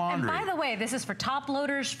 years of laundry. And by the way, this is for top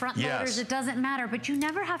loaders, front loaders, it doesn't matter, but you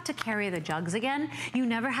never have to carry the jugs again. You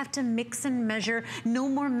never have to mix and measure. No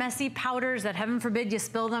more messy powders that, heaven forbid, you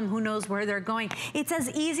spill them, who knows where they're going. It's as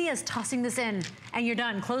easy as tossing this in and you're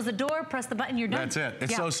done. Close the door, press the button, you're done. That's it.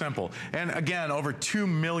 It's so simple. And again, over 2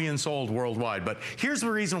 million sold worldwide. But here's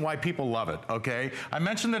the reason why people love it, okay? I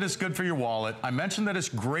mentioned that it's good for your wallet. I mentioned that it's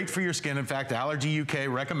great for your skin. In fact, Allergy UK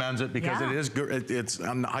recommends it because it is good. It's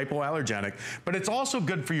hypoallergenic, but it's also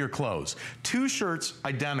good for your clothes. 2 shirts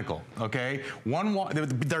identical, okay?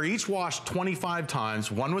 They're each washed 25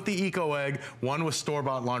 times, one with the Eco Egg, one with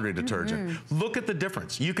store-bought laundry detergent. Look at the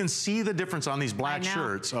difference. You can see the difference on these black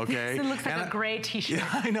shirts, okay? It looks like a gray t-shirt.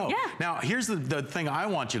 Yeah, I know. Yeah. Now, here's the thing I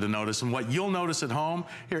want you to notice, and what you'll notice at home.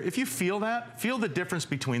 Here, if you feel that, feel the difference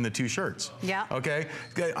between the 2 shirts. Yeah. Okay?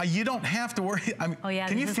 You don't have to worry. I mean,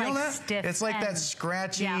 can you feel that? Stiff. It's like that scratch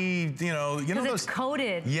scratchy, you know those. It's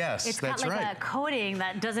coated. Yes, it's that's got like right. a coating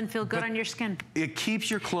that doesn't feel good on your skin. It keeps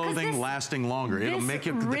your clothing lasting longer. It'll make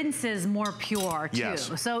it rinses more pure too.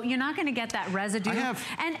 Yes. So you're not going to get that residue.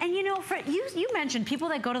 And you know, you mentioned people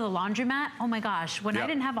that go to the laundromat. Oh my gosh, when I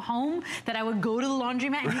didn't have a home, that I would go to the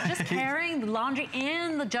laundromat and you're just carrying the laundry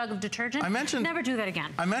and the jug of detergent. Never do that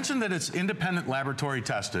again. I mentioned that it's independent laboratory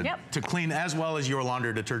tested to clean as well as your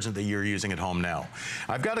laundry detergent that you're using at home now.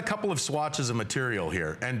 I've got a couple of swatches of material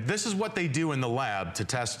here, and this is what they do in the lab to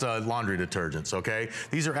test laundry detergents, okay?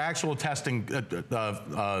 These are actual testing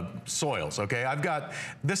soils, okay?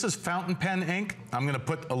 This is fountain pen ink. I'm gonna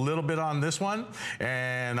put a little bit on this one,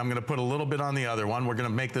 and I'm gonna put a little bit on the other one. We're gonna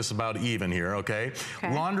make this about even here, okay?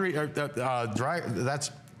 Laundry,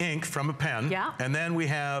 that's ink from a pen. Yeah. And then we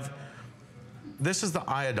have, this is the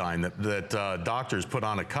iodine that doctors put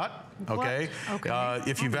on a cut. Okay.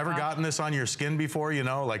 If you've ever gotten this on your skin before, you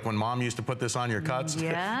know, like when mom used to put this on your cuts,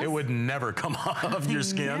 it would never come off your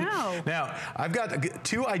skin. Now, I've got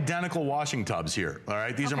 2 identical washing tubs here. All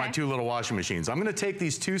right. These are my 2 little washing machines. I'm going to take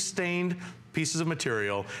these 2 stained pieces of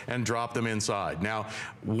material and drop them inside. Now,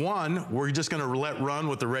 one, we're just going to let run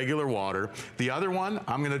with the regular water. The other one,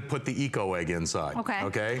 I'm going to put the Eco Egg inside.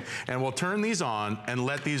 Okay. And we'll turn these on and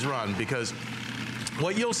let these run, because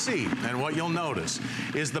what you'll see and what you'll notice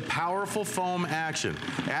is the powerful foam action.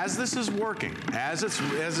 As this is working, as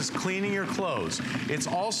it's cleaning your clothes, it's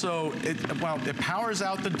also, it powers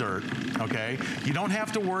out the dirt, okay? You don't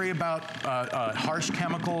have to worry about harsh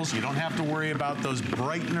chemicals. You don't have to worry about those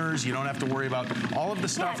brighteners. You don't have to worry about all of the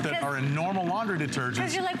stuff that are in normal laundry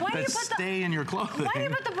detergents that stay in your clothing. Why do you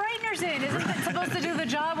put the brighteners in? Isn't it supposed to do the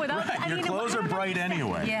job without? Your clothes are bright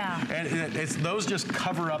anyway. Yeah. And those just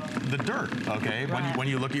cover up the dirt, okay? When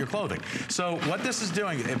you look at your clothing. So what this is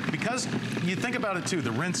doing, because you think about it too,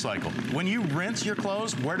 the rinse cycle. When you rinse your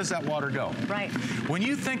clothes, where does that water go? Right. When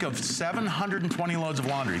you think of 720 loads of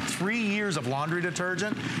laundry, 3 years of laundry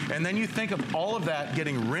detergent, and then you think of all of that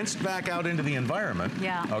getting rinsed back out into the environment,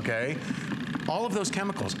 okay? All of those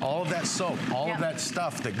chemicals, all of that soap, all of that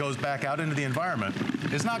stuff that goes back out into the environment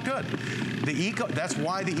is not good. That's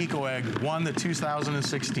why the Eco Egg won the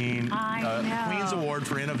 2016 Queen's Award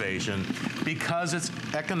for Innovation, because it's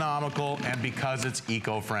economical and because it's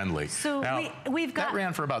eco-friendly. So now, we've got... That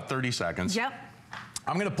ran for about 30 seconds. Yep.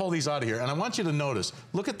 I'm going to pull these out of here, and I want you to notice.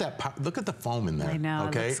 Look at that. Look at the foam in there. I know.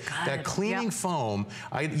 Okay, it looks good. That cleaning foam.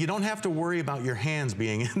 You don't have to worry about your hands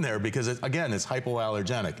being in there, because again, it's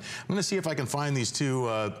hypoallergenic. I'm going to see if I can find these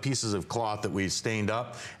 2 pieces of cloth that we stained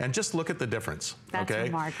up, and just look at the difference. That's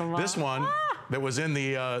remarkable. This one that was in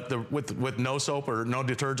with no soap or no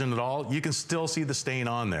detergent at all, you can still see the stain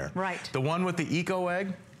on there. Right. The one with the Eco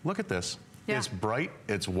Egg. Look at this. Yeah. It's bright.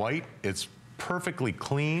 It's white. It's perfectly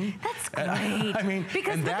clean. That's great. I mean,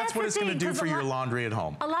 and that's what it's going to do for your laundry at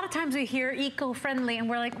home. A lot of times we hear eco-friendly and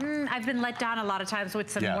we're like, I've been let down a lot of times with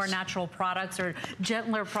some more natural products or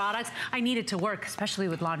gentler products. I need it to work, especially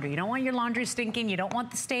with laundry. You don't want your laundry stinking. You don't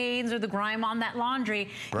want the stains or the grime on that laundry.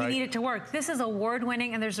 You need it to work. This is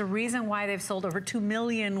award-winning, and there's a reason why they've sold over 2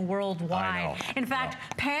 million worldwide. In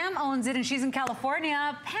fact, Pam owns it, and she's in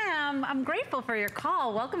California. Pam, I'm grateful for your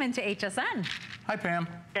call. Welcome into HSN. Hi, Pam.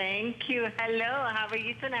 Thank you. Hello. How are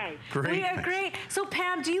you tonight? Great. We are great. So,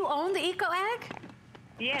 Pam, do you own the Eco Egg?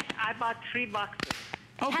 Yes, I bought 3 boxes.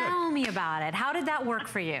 Tell me about it. How did that work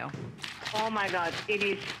for you? Oh, my God. It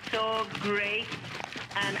is so great,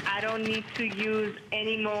 and I don't need to use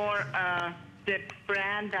any more the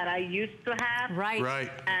brand that I used to have.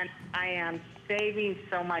 Right. And I am saving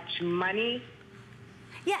so much money.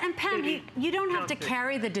 Yeah, and Pam, you don't have to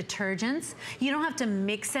carry the detergents. You don't have to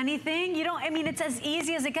mix anything. You don't, I mean, it's as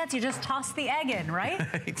easy as it gets. You just toss the egg in, right?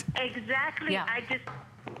 Exactly. Yeah. I just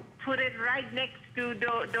put it right next to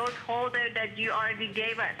those holders that you already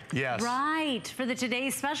gave us. Yes. Right. For the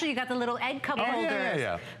today's special, you got the little egg cup holders.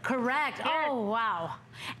 Yeah. Correct. Yes. Oh, wow.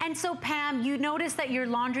 And so, Pam, you notice that your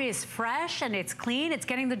laundry is fresh and it's clean. It's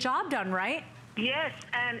getting the job done, right? Yes,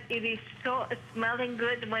 and it is so smelling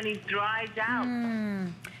good when it dries out.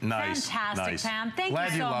 Nice. Fantastic, Pam. Thank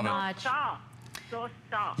you so much. So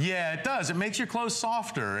soft. Yeah, it does. It makes your clothes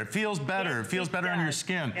softer. It feels better. Yes, it feels better on your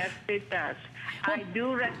skin. Yes, it does. I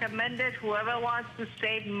do recommend it. Whoever wants to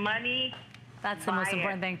save money, That's the most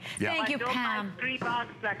important thing. Yeah. Thank you, Pam. Buy 3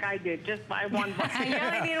 boxes like I did. Just buy 1 box. You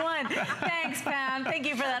only need 1. Thanks, Pam. Thank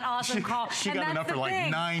you for that awesome call. She got enough for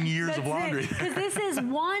like 9 years of laundry. Because this is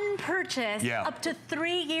one purchase up to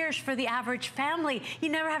 3 years for the average family. You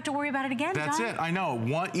never have to worry about it again, That's John. it. I know.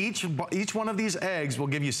 Each one of these eggs will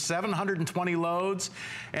give you 720 loads.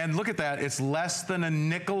 And look at that. It's less than a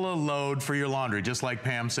nickel a load for your laundry, just like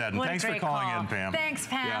Pam said. And thanks for calling in, Pam. Thanks,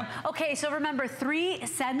 Pam. Okay, so remember, 3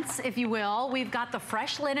 cents, if you will. We've got the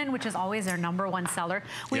fresh linen, which is always our #1 seller.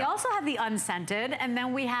 We also have the unscented, and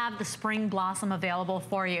then we have the spring blossom available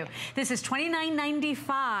for you. This is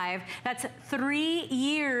 $29.95. That's 3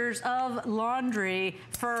 years of laundry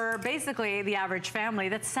for basically the average family.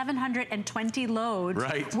 That's 720 loads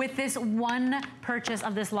with this one purchase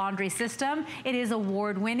of this laundry system. It is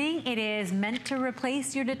award-winning. It is meant to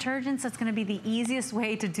replace your detergents. It's going to be the easiest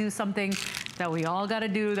way to do something that we all got to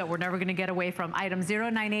do that we're never going to get away from. Item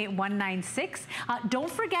 098196. Don't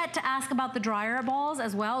forget to ask about the dryer balls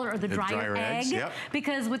as well, or the dryer egg.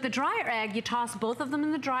 Because with the dryer egg, you toss both of them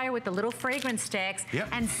in the dryer with the little fragrance sticks,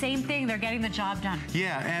 and same thing, they're getting the job done.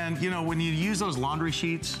 Yeah, and you know, when you use those laundry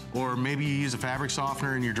sheets, or maybe you use a fabric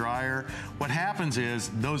softener in your dryer, what happens is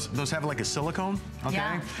those have like a silicone,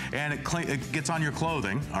 and it gets on your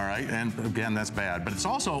clothing, all right, and again, that's bad, but it's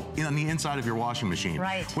also on the inside of your washing machine.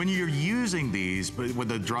 When you're using these with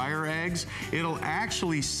the dryer eggs, it'll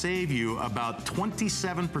actually save you about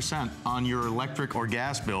 27% on your electric or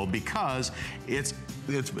gas bill, because it's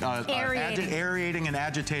aerating and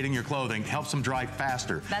agitating your clothing, helps them dry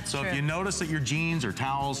faster. So if you notice that your jeans or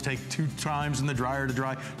towels take 2 times in the dryer to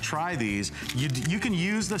dry, try these. You can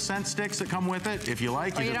use the scent sticks that come with it if you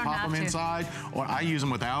like. You just pop them inside, or I use them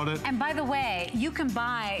without it. And by the way, you can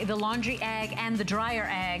buy the laundry egg and the dryer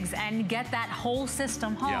eggs and get that whole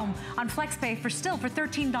system home on FlexPay for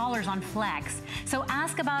 $13 on Flex. So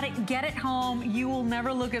ask about it, get it home. You will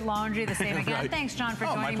never look at laundry the same again. Thanks, John, for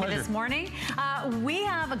joining me this morning. We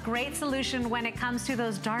have a great solution when it comes to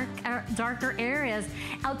those darker areas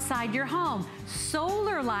outside your home.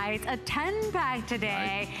 Solar lights, a 10-pack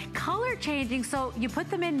today, color changing, so you put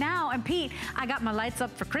them in now. And Pete, I got my lights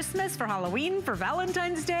up for Christmas, for Halloween, for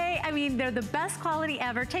Valentine's Day. I mean, they're the best quality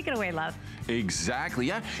ever. Take it away, love. Exactly,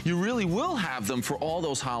 yeah. You really will have them for all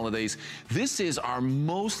those holidays. This is our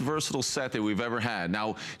most versatile set that we've ever had.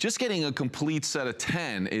 Now, just getting a complete set of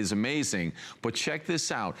 10 is amazing, but check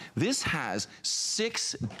this out. This has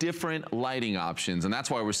 6 different lighting options, and that's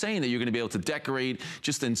why we're saying that you're gonna be able to decorate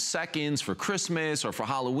just in seconds for Christmas or for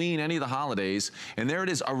Halloween, any of the holidays. And there it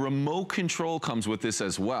is, a remote control comes with this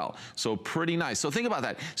as well. So pretty nice. So think about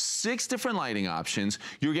that, 6 different lighting options.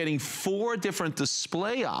 You're getting 4 different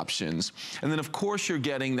display options. And then of course you're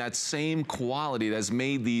getting that same quality that's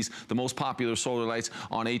made these the most popular solar lights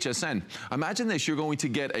on HSN. Imagine this, you're going to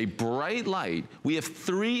get a bright light. We have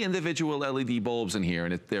 3 individual LED bulbs in here,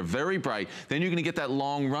 and they're very bright. Then you're gonna get that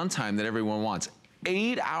long run time that everyone wants.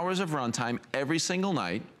 8 hours of run time every single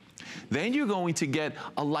night. Then you're going to get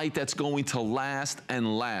a light that's going to last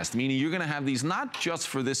and last, meaning you're gonna have these not just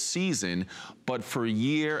for this season, but for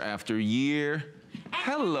year after year.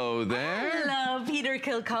 Hello there. Hello, Peter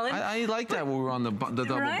Kilcullen. I like that when we were on the double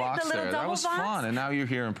box there. That was fun, and now you're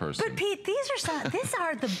here in person. But Pete, these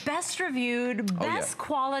are the best reviewed, best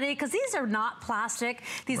quality, because these are not plastic.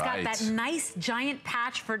 These got that nice giant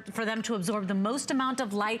patch for them to absorb the most amount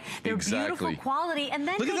of light. They're beautiful quality, and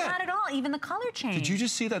then they had it all, even the color change. Did you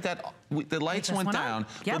just see that the lights went down?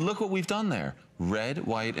 But look what we've done there. Red,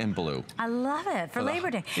 white, and blue. I love it for Labor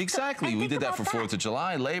Day. Exactly. We did that for 4th of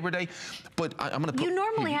July, Labor Day. But I'm going to put... You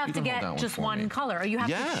normally have to get just one color, or you have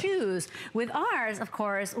to choose. With ours, of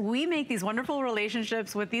course, we make these wonderful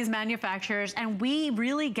relationships with these manufacturers, and we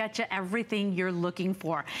really get you everything you're looking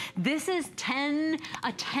for. This is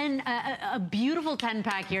a beautiful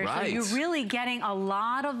 10-pack here. So you're really getting a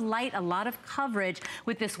lot of light, a lot of coverage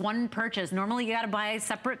with this one purchase. Normally, you got to buy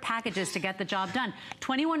separate packages to get the job done.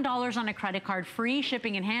 $21 on a credit card, free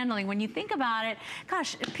shipping and handling. When you think about it,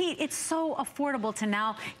 gosh, Pete, it's so affordable to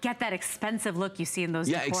now get that expensive look you see in those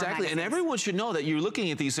decor exactly. magazines. And everyone should know that you're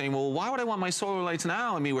looking at these saying, well, why would I want my solar lights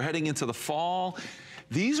now? I mean, we're heading into the fall.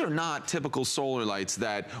 These are not typical solar lights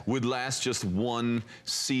that would last just one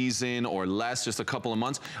season or last just a couple of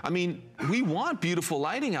months. I mean, we want beautiful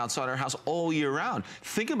lighting outside our house all year round.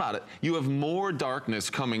 Think about it. You have more darkness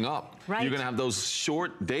coming up. You're gonna have those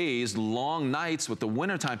short days, long nights with the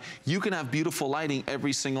wintertime. You can have beautiful lighting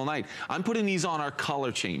every single night. I'm putting these on our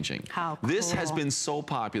color changing. How cool. This has been so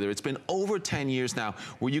popular. It's been over 10 years now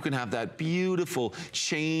where you can have that beautiful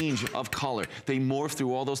change of color. They morph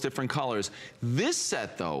through all those different colors. This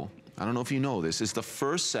set though, I don't know if you know this, is the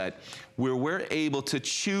first set where we're able to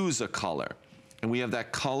choose a color. And we have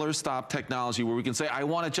that color stop technology where we can say, I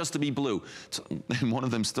want it just to be blue. And one of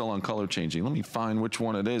them's still on color changing. Let me find which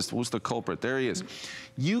one it is. Who's the culprit? There he is.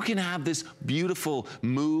 You can have this beautiful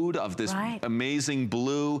mood of this amazing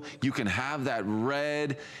blue. You can have that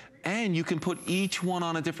red. And you can put each one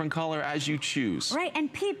on a different color as you choose. Right,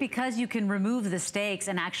 and Pete, because you can remove the stakes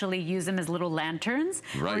and actually use them as little lanterns,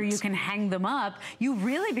 or you can hang them up, you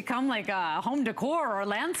really become like a home decor or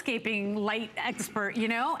landscaping light expert, you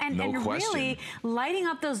know? And really lighting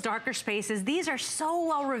up those darker spaces. These are so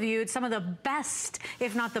well reviewed, some of the best,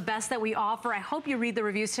 if not the best, that we offer. I hope you read the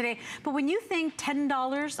reviews today. But when you think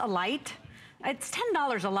 $10 a light, it's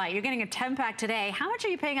 $10 a light. You're getting a 10-pack today. How much are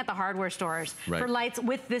you paying at the hardware stores for lights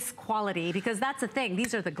with this quality? Because that's the thing.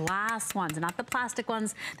 These are the glass ones, not the plastic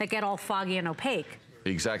ones that get all foggy and opaque.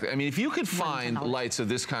 Exactly. I mean, if you could find lights of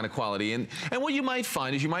this kind of quality, and what you might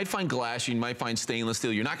find is you might find glass, you might find stainless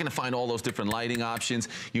steel. You're not going to find all those different lighting options.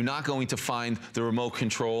 You're not going to find the remote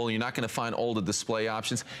control. You're not going to find all the display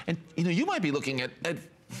options. And, you know, you might be looking at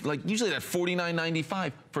like usually at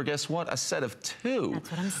 $49.95 for, guess what, a set of 2.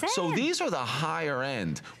 That's what I'm saying. So these are the higher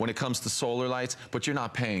end when it comes to solar lights, but you're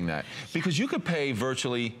not paying that because you could pay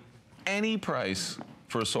virtually any price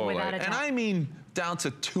for a solar light. And I mean down to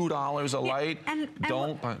 $2 a light.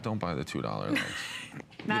 Don't buy the $2 lights.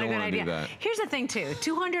 Not a good idea. Here's the thing too,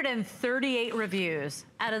 238 reviews.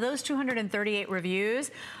 Out of those 238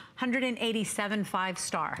 reviews, 187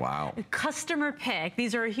 5-star. Wow. Customer pick.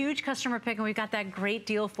 These are a huge customer pick, and we've got that great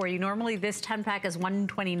deal for you. Normally, this 10-pack is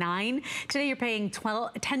 $129. Today, you're paying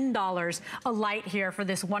 $10 a light here for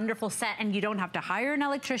this wonderful set, and you don't have to hire an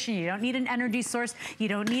electrician. You don't need an energy source. You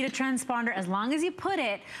don't need a transponder. As long as you put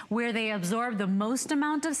it where they absorb the most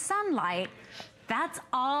amount of sunlight, that's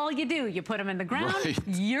all you do. You put them in the ground,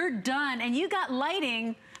 you're done, and you got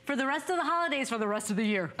lighting for the rest of the holidays, for the rest of the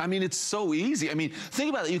year. I mean, it's so easy. I mean, think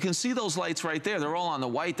about it. You can see those lights right there. They're all on the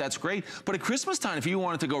white. That's great. But at Christmas time, if you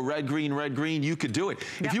wanted to go red, green, you could do it.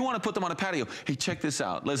 If you want to put them on a patio, hey, check this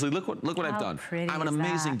out. Leslie, look what I've done. I'm an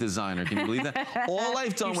amazing designer. Can you believe that? All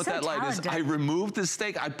I've done with that light is I removed the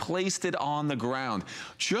stake. I placed it on the ground.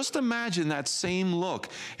 Just imagine that same look.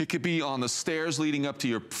 It could be on the stairs leading up to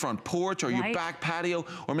your front porch or your back patio,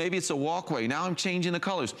 or maybe it's a walkway. Now I'm changing the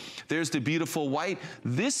colors. There's the beautiful white.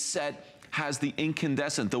 This set has the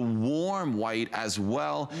incandescent, the warm white as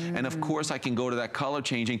well. And of course, I can go to that color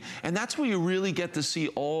changing. And that's where you really get to see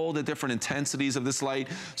all the different intensities of this light.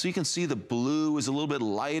 So you can see the blue is a little bit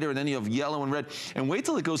lighter, and then you have yellow and red. And wait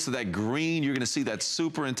till it goes to that green. You're gonna see that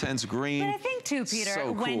super intense green. But I think too,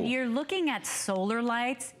 Peter, when you're looking at solar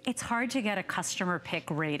lights, it's hard to get a customer pick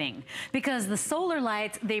rating because the solar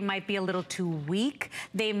lights, they might be a little too weak.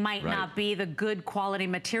 They might not be the good quality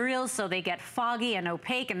materials, so they get foggy and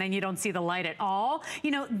opaque, and then you don't see the light at all.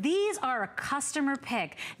 You know, these are a customer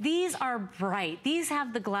pick. These are bright. These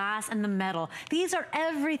have the glass and the metal. These are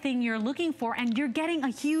everything you're looking for, and you're getting a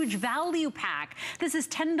huge value pack. This is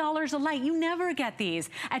 $10 a light. You never get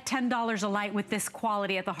these at $10 a light with this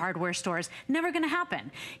quality at the hardware stores. Never gonna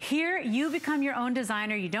happen. Here, you become your own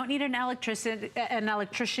designer. You don't need an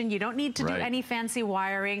electrician. You don't need to do any fancy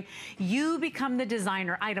wiring. You become the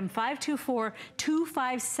designer. Item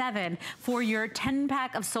 524257 for your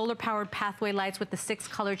 10-pack of solar-powered pathway lights with the 6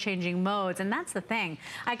 color changing modes. And that's the thing.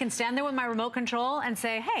 I can stand there with my remote control and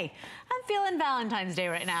say, hey, I'm feeling Valentine's Day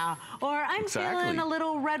right now. Or I'm feeling a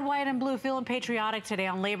little red, white, and blue, feeling patriotic today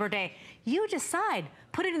on Labor Day. You decide.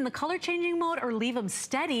 Put it in the color changing mode or leave them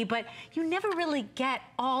steady, but you never really get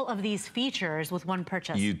all of these features with one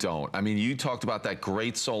purchase. You don't. I mean, you talked about that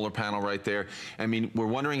great solar panel right there. I mean, we're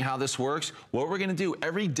wondering how this works. What we're gonna do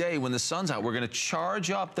every day when the sun's out, we're gonna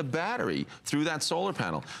charge up the battery through that solar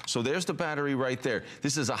panel. So there's the battery right there.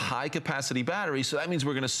 This is a high capacity battery, so that means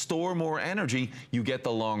we're gonna store more energy. You get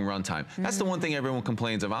the long run time. That's the one thing everyone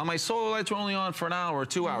complains about. My solar lights are only on for an hour or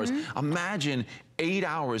 2 hours. Imagine 8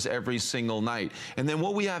 hours every single night. And then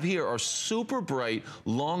what we have here are super bright,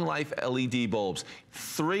 long life LED bulbs.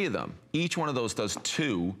 3 of them. Each one of those does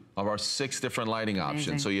 2 of our 6 different lighting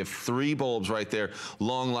options. So you have 3 bulbs right there,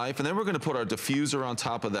 long life. And then we're gonna put our diffuser on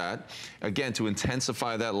top of that, again, to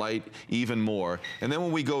intensify that light even more. And then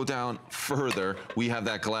when we go down further, we have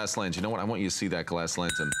that glass lens. You know what? I want you to see that glass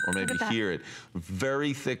lens or maybe hear it.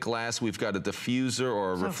 Very thick glass. We've got a diffuser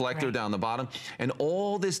or a reflector down the bottom. And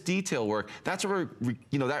all this detail work, that's where,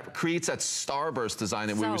 you know, that creates that starburst design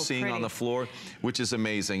that we were seeing on the floor, which is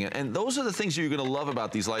amazing. And those are the things you're gonna love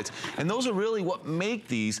about these lights. And those are really what make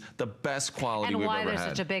these the best quality we've ever had. And why they're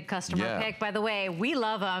such a big customer pick. By the way, we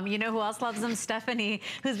love them. You know who else loves them? Stephanie,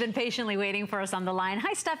 who's been patiently waiting for us on the line.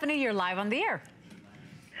 Hi, Stephanie, you're live on the air.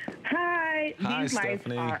 Hi. These lights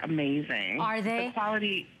Stephanie. are amazing. Are they? The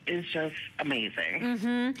quality is just amazing.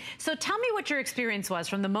 Mm-hmm. So tell me what your experience was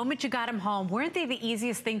from the moment you got them home. Weren't they the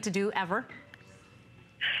easiest thing to do ever?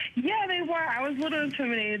 Yeah, they were. I was a little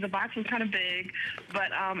intimidated. The box was kind of big,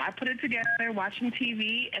 but I put it together watching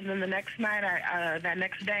TV, and then the next night, that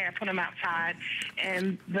next day, I put them outside,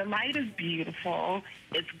 and the light is beautiful.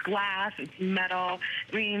 It's glass, it's metal.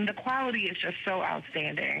 I mean, the quality is just so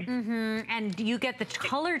outstanding. Mm-hmm. And you get the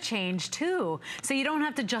color change too, so you don't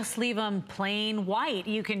have to just leave them plain white.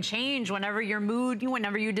 You can change whenever your mood,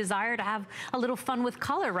 whenever you desire to have a little fun with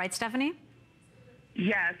color, right, Stephanie?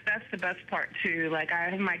 Yes, that's the best part too. Like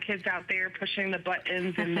I have my kids out there pushing the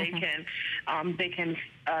buttons, and they can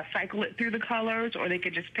cycle it through the colors, or they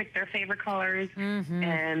could just pick their favorite colors,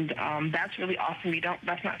 and that's really awesome.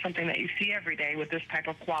 That's not something that you see every day with this type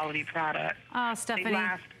of quality product. Oh, Stephanie, they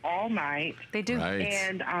last all night. They do, right.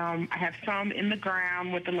 And I have some in the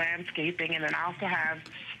ground with the landscaping, and then I also have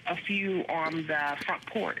a few on the front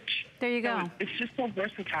porch. There you go. So it's just so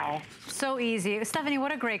versatile. So easy. Stephanie,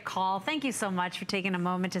 what a great call. Thank you so much for taking a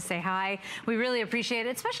moment to say hi. We really appreciate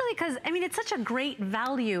it, especially because, I mean, it's such a great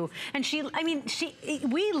value. And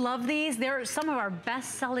we love these. They're some of our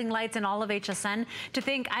best-selling lights in all of HSN. To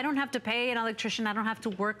think, I don't have to pay an electrician, I don't have to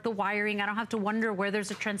work the wiring, I don't have to wonder where there's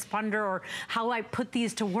a transponder or how I put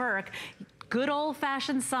these to work. Good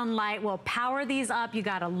old-fashioned sunlight will power these up. You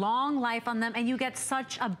got a long life on them, and you get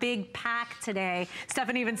such a big pack today.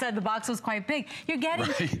 Stephanie even said the box was quite big. You're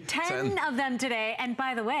getting 10 of them today, and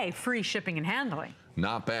by the way, free shipping and handling.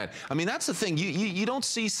 Not bad. I mean, that's the thing. You don't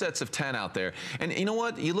see sets of 10 out there. And you know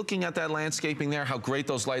what? You're looking at that landscaping there, how great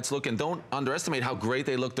those lights look, and don't underestimate how great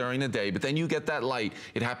they look during the day. But then you get that light.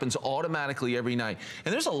 It happens automatically every night.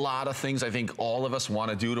 And there's a lot of things I think all of us want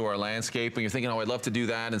to do to our landscaping. You're thinking, oh, I'd love to do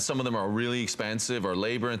that. And some of them are really expensive or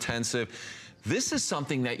labor intensive. This is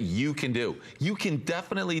something that you can do. You can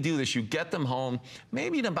definitely do this. You get them home,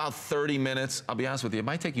 maybe in about 30 minutes. I'll be honest with you, it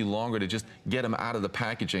might take you longer to just get them out of the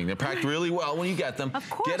packaging. They're packed really well when you get them. Of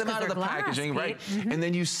course, get them out of the packaging, right? And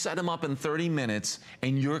then you set them up in 30 minutes,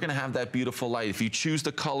 and you're gonna have that beautiful light. If you choose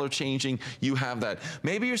the color changing, you have that.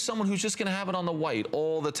 Maybe you're someone who's just gonna have it on the white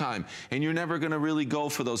all the time, and you're never gonna really go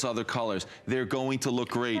for those other colors. They're going to look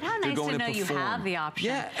great. But how nice They're going to know perform. you have the option.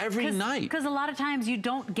 Yeah, every night. Because a lot of times you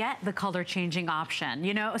don't get the color changing option,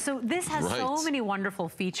 you know? So this has so many wonderful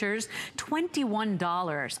features.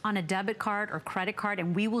 $21 on a debit card or credit card,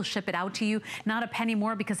 and we will ship it out to you. Not a penny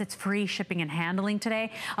more because it's free shipping and handling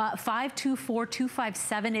today.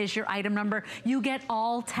 524257 is your item number. You get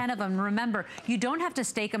all 10 of them. Remember, you don't have to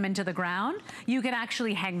stake them into the ground. You can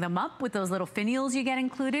actually hang them up with those little finials you get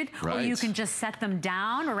included, or you can just set them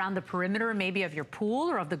down around the perimeter maybe of your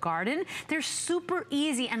pool or of the garden. They're super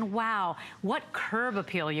easy, and wow, what curb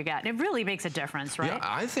appeal you get. It really makes a difference, right? Yeah,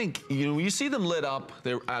 I think, you know, you see them lit up,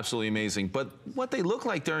 they're absolutely amazing, but what they look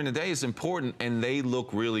like during the day is important, and they look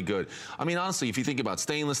really good. I mean, honestly, if you think about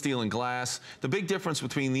stainless steel and glass, the big difference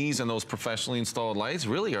between these and those professionally installed lights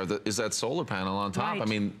really is that solar panel on top. I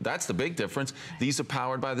mean, that's the big difference. These are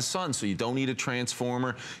powered by the sun, so you don't need a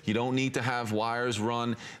transformer. You don't need to have wires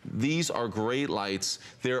run. These are great lights.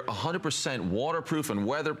 They're 100% waterproof and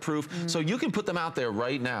weatherproof, so you can put them out there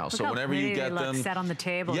right now. Look so whenever you get them, set on the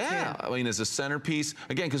table. Yeah, too. I mean, as a centerpiece.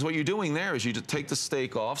 Again, because what you're doing there is you just take the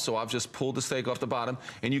stake off. So I've just pulled the stake off the bottom,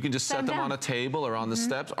 and you can just set them on a table or on the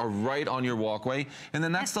steps or right on your walkway, and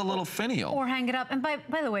then that's the little finial. Or hang it up. And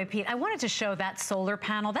by the way, Pete, I wanted to show that solar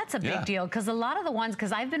panel. That's a big deal, because a lot of the ones,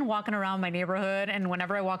 because I've been walking around my neighborhood, and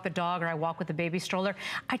whenever I walk the dog or I walk with the baby stroller,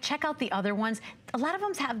 I check out the other ones. A lot of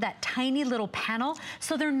them have that tiny little panel,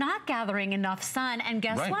 so they're not gathering enough sun, and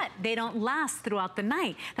guess what? They don't last throughout the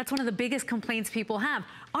night. That's one of the biggest complaints people have.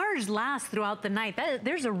 Ours last throughout the night.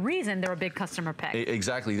 There's a reason they're a big customer pick.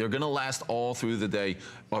 Exactly. They're going to last all through the day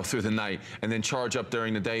or through the night, and then charge up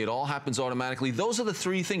during the day. It all happens automatically. Those are the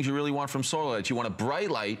three things you really want from solar lights. You want a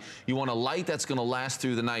bright light, you want a light that's going to last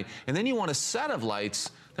through the night, and then you want a set of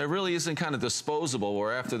lights that really isn't kind of disposable,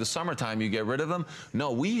 or after the summertime you get rid of them.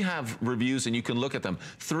 No, we have reviews, and you can look at them.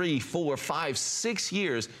 3, 4, 5, 6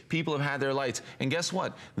 years people have had their lights, and guess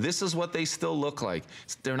what? This is what they still look like.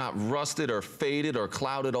 They're not rusted or faded or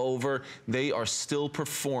clouded over. They are still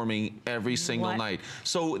performing every single night.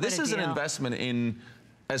 So this is an investment in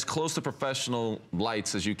as close to professional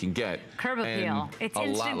lights as you can get. Curb appeal. It's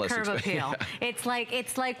instant curb appeal. It's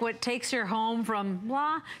like what takes your home from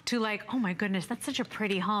blah to like, oh my goodness, that's such a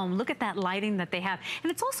pretty home. Look at that lighting that they have. And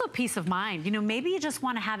it's also peace of mind. You know, maybe you just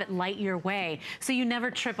want to have it light your way so you never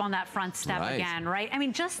trip on that front step again, right? I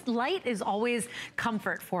mean, just light is always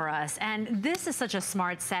comfort for us. And this is such a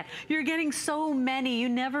smart set. You're getting so many. You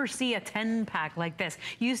never see a 10-pack like this.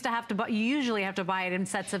 You usually have to buy it in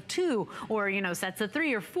sets of 2 or, you know, sets of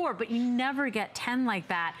 3 or 4, but you never get 10 like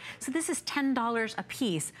that. So this is $10 a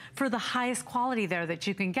piece for the highest quality there that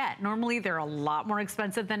you can get. Normally they're a lot more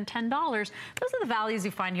expensive than $10. Those are the values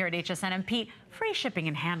you find here at HSN. And Pete, free shipping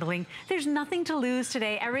and handling. There's nothing to lose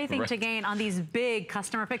today, everything to gain on these big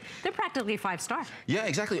customer picks. They're practically 5-star. Yeah,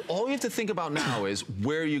 exactly. All you have to think about now is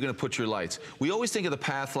where you're going to put your lights. We always think of the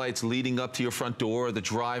path lights leading up to your front door or the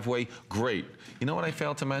driveway. Great. You know what I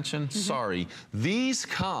failed to mention? Sorry. These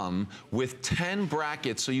come with 10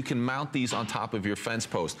 brackets so you can mount these on top of your fence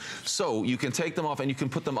post. So you can take them off and you can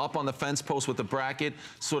put them up on the fence post with the bracket,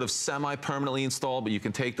 sort of semi-permanently installed, but you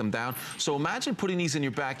can take them down. So imagine putting these in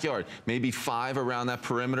your backyard, maybe 5 around that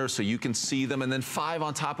perimeter so you can see them, and then 5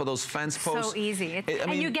 on top of those fence posts. So easy.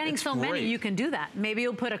 And you're getting so many, you can do that. Maybe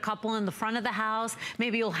you'll put a couple in the front of the house.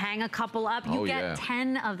 Maybe you'll hang a couple up. You get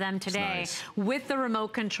 10 of them today with the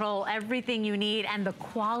remote control, everything you need, and the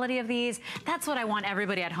quality of these. That's what I want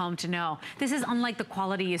everybody at home to know. This is unlike the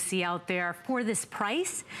quality you see out there. For this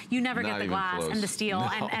price, you never get the glass and the steel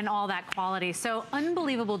and all that quality. So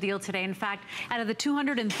unbelievable deal today. In fact, out of the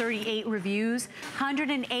 238 reviews,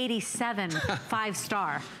 187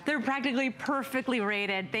 5-star. They're practically perfectly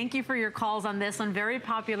rated. Thank you for your calls on this one. Very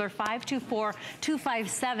popular.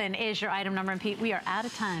 524-257 is your item number. And Pete, we are out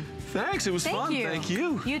of time. Thanks. It was fun. Thank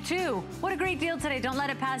you. You too. What a great deal today. Don't let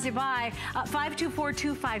it pass you by.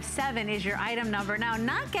 524-257 is your item number. Now,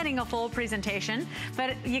 not getting a full presentation,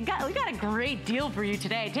 but we got a great deal for you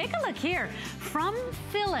today. Take a look here. From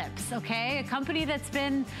Philips, okay? A company that's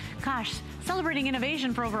been, gosh, celebrating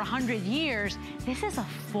innovation for over 100 years. This is a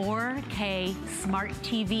 4K smart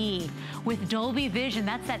TV with Dolby Vision.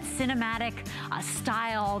 That's that cinematic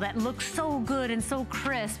style that looks so good and so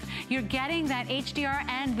crisp. You're getting that HDR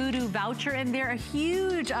and Vudu voucher, and they're a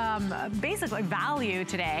huge, basically, value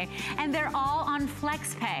today. And they're all on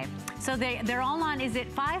FlexPay. So they're all on, is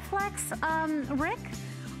it 5 Flex, Rick?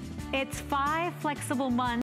 It's 5 flexible months.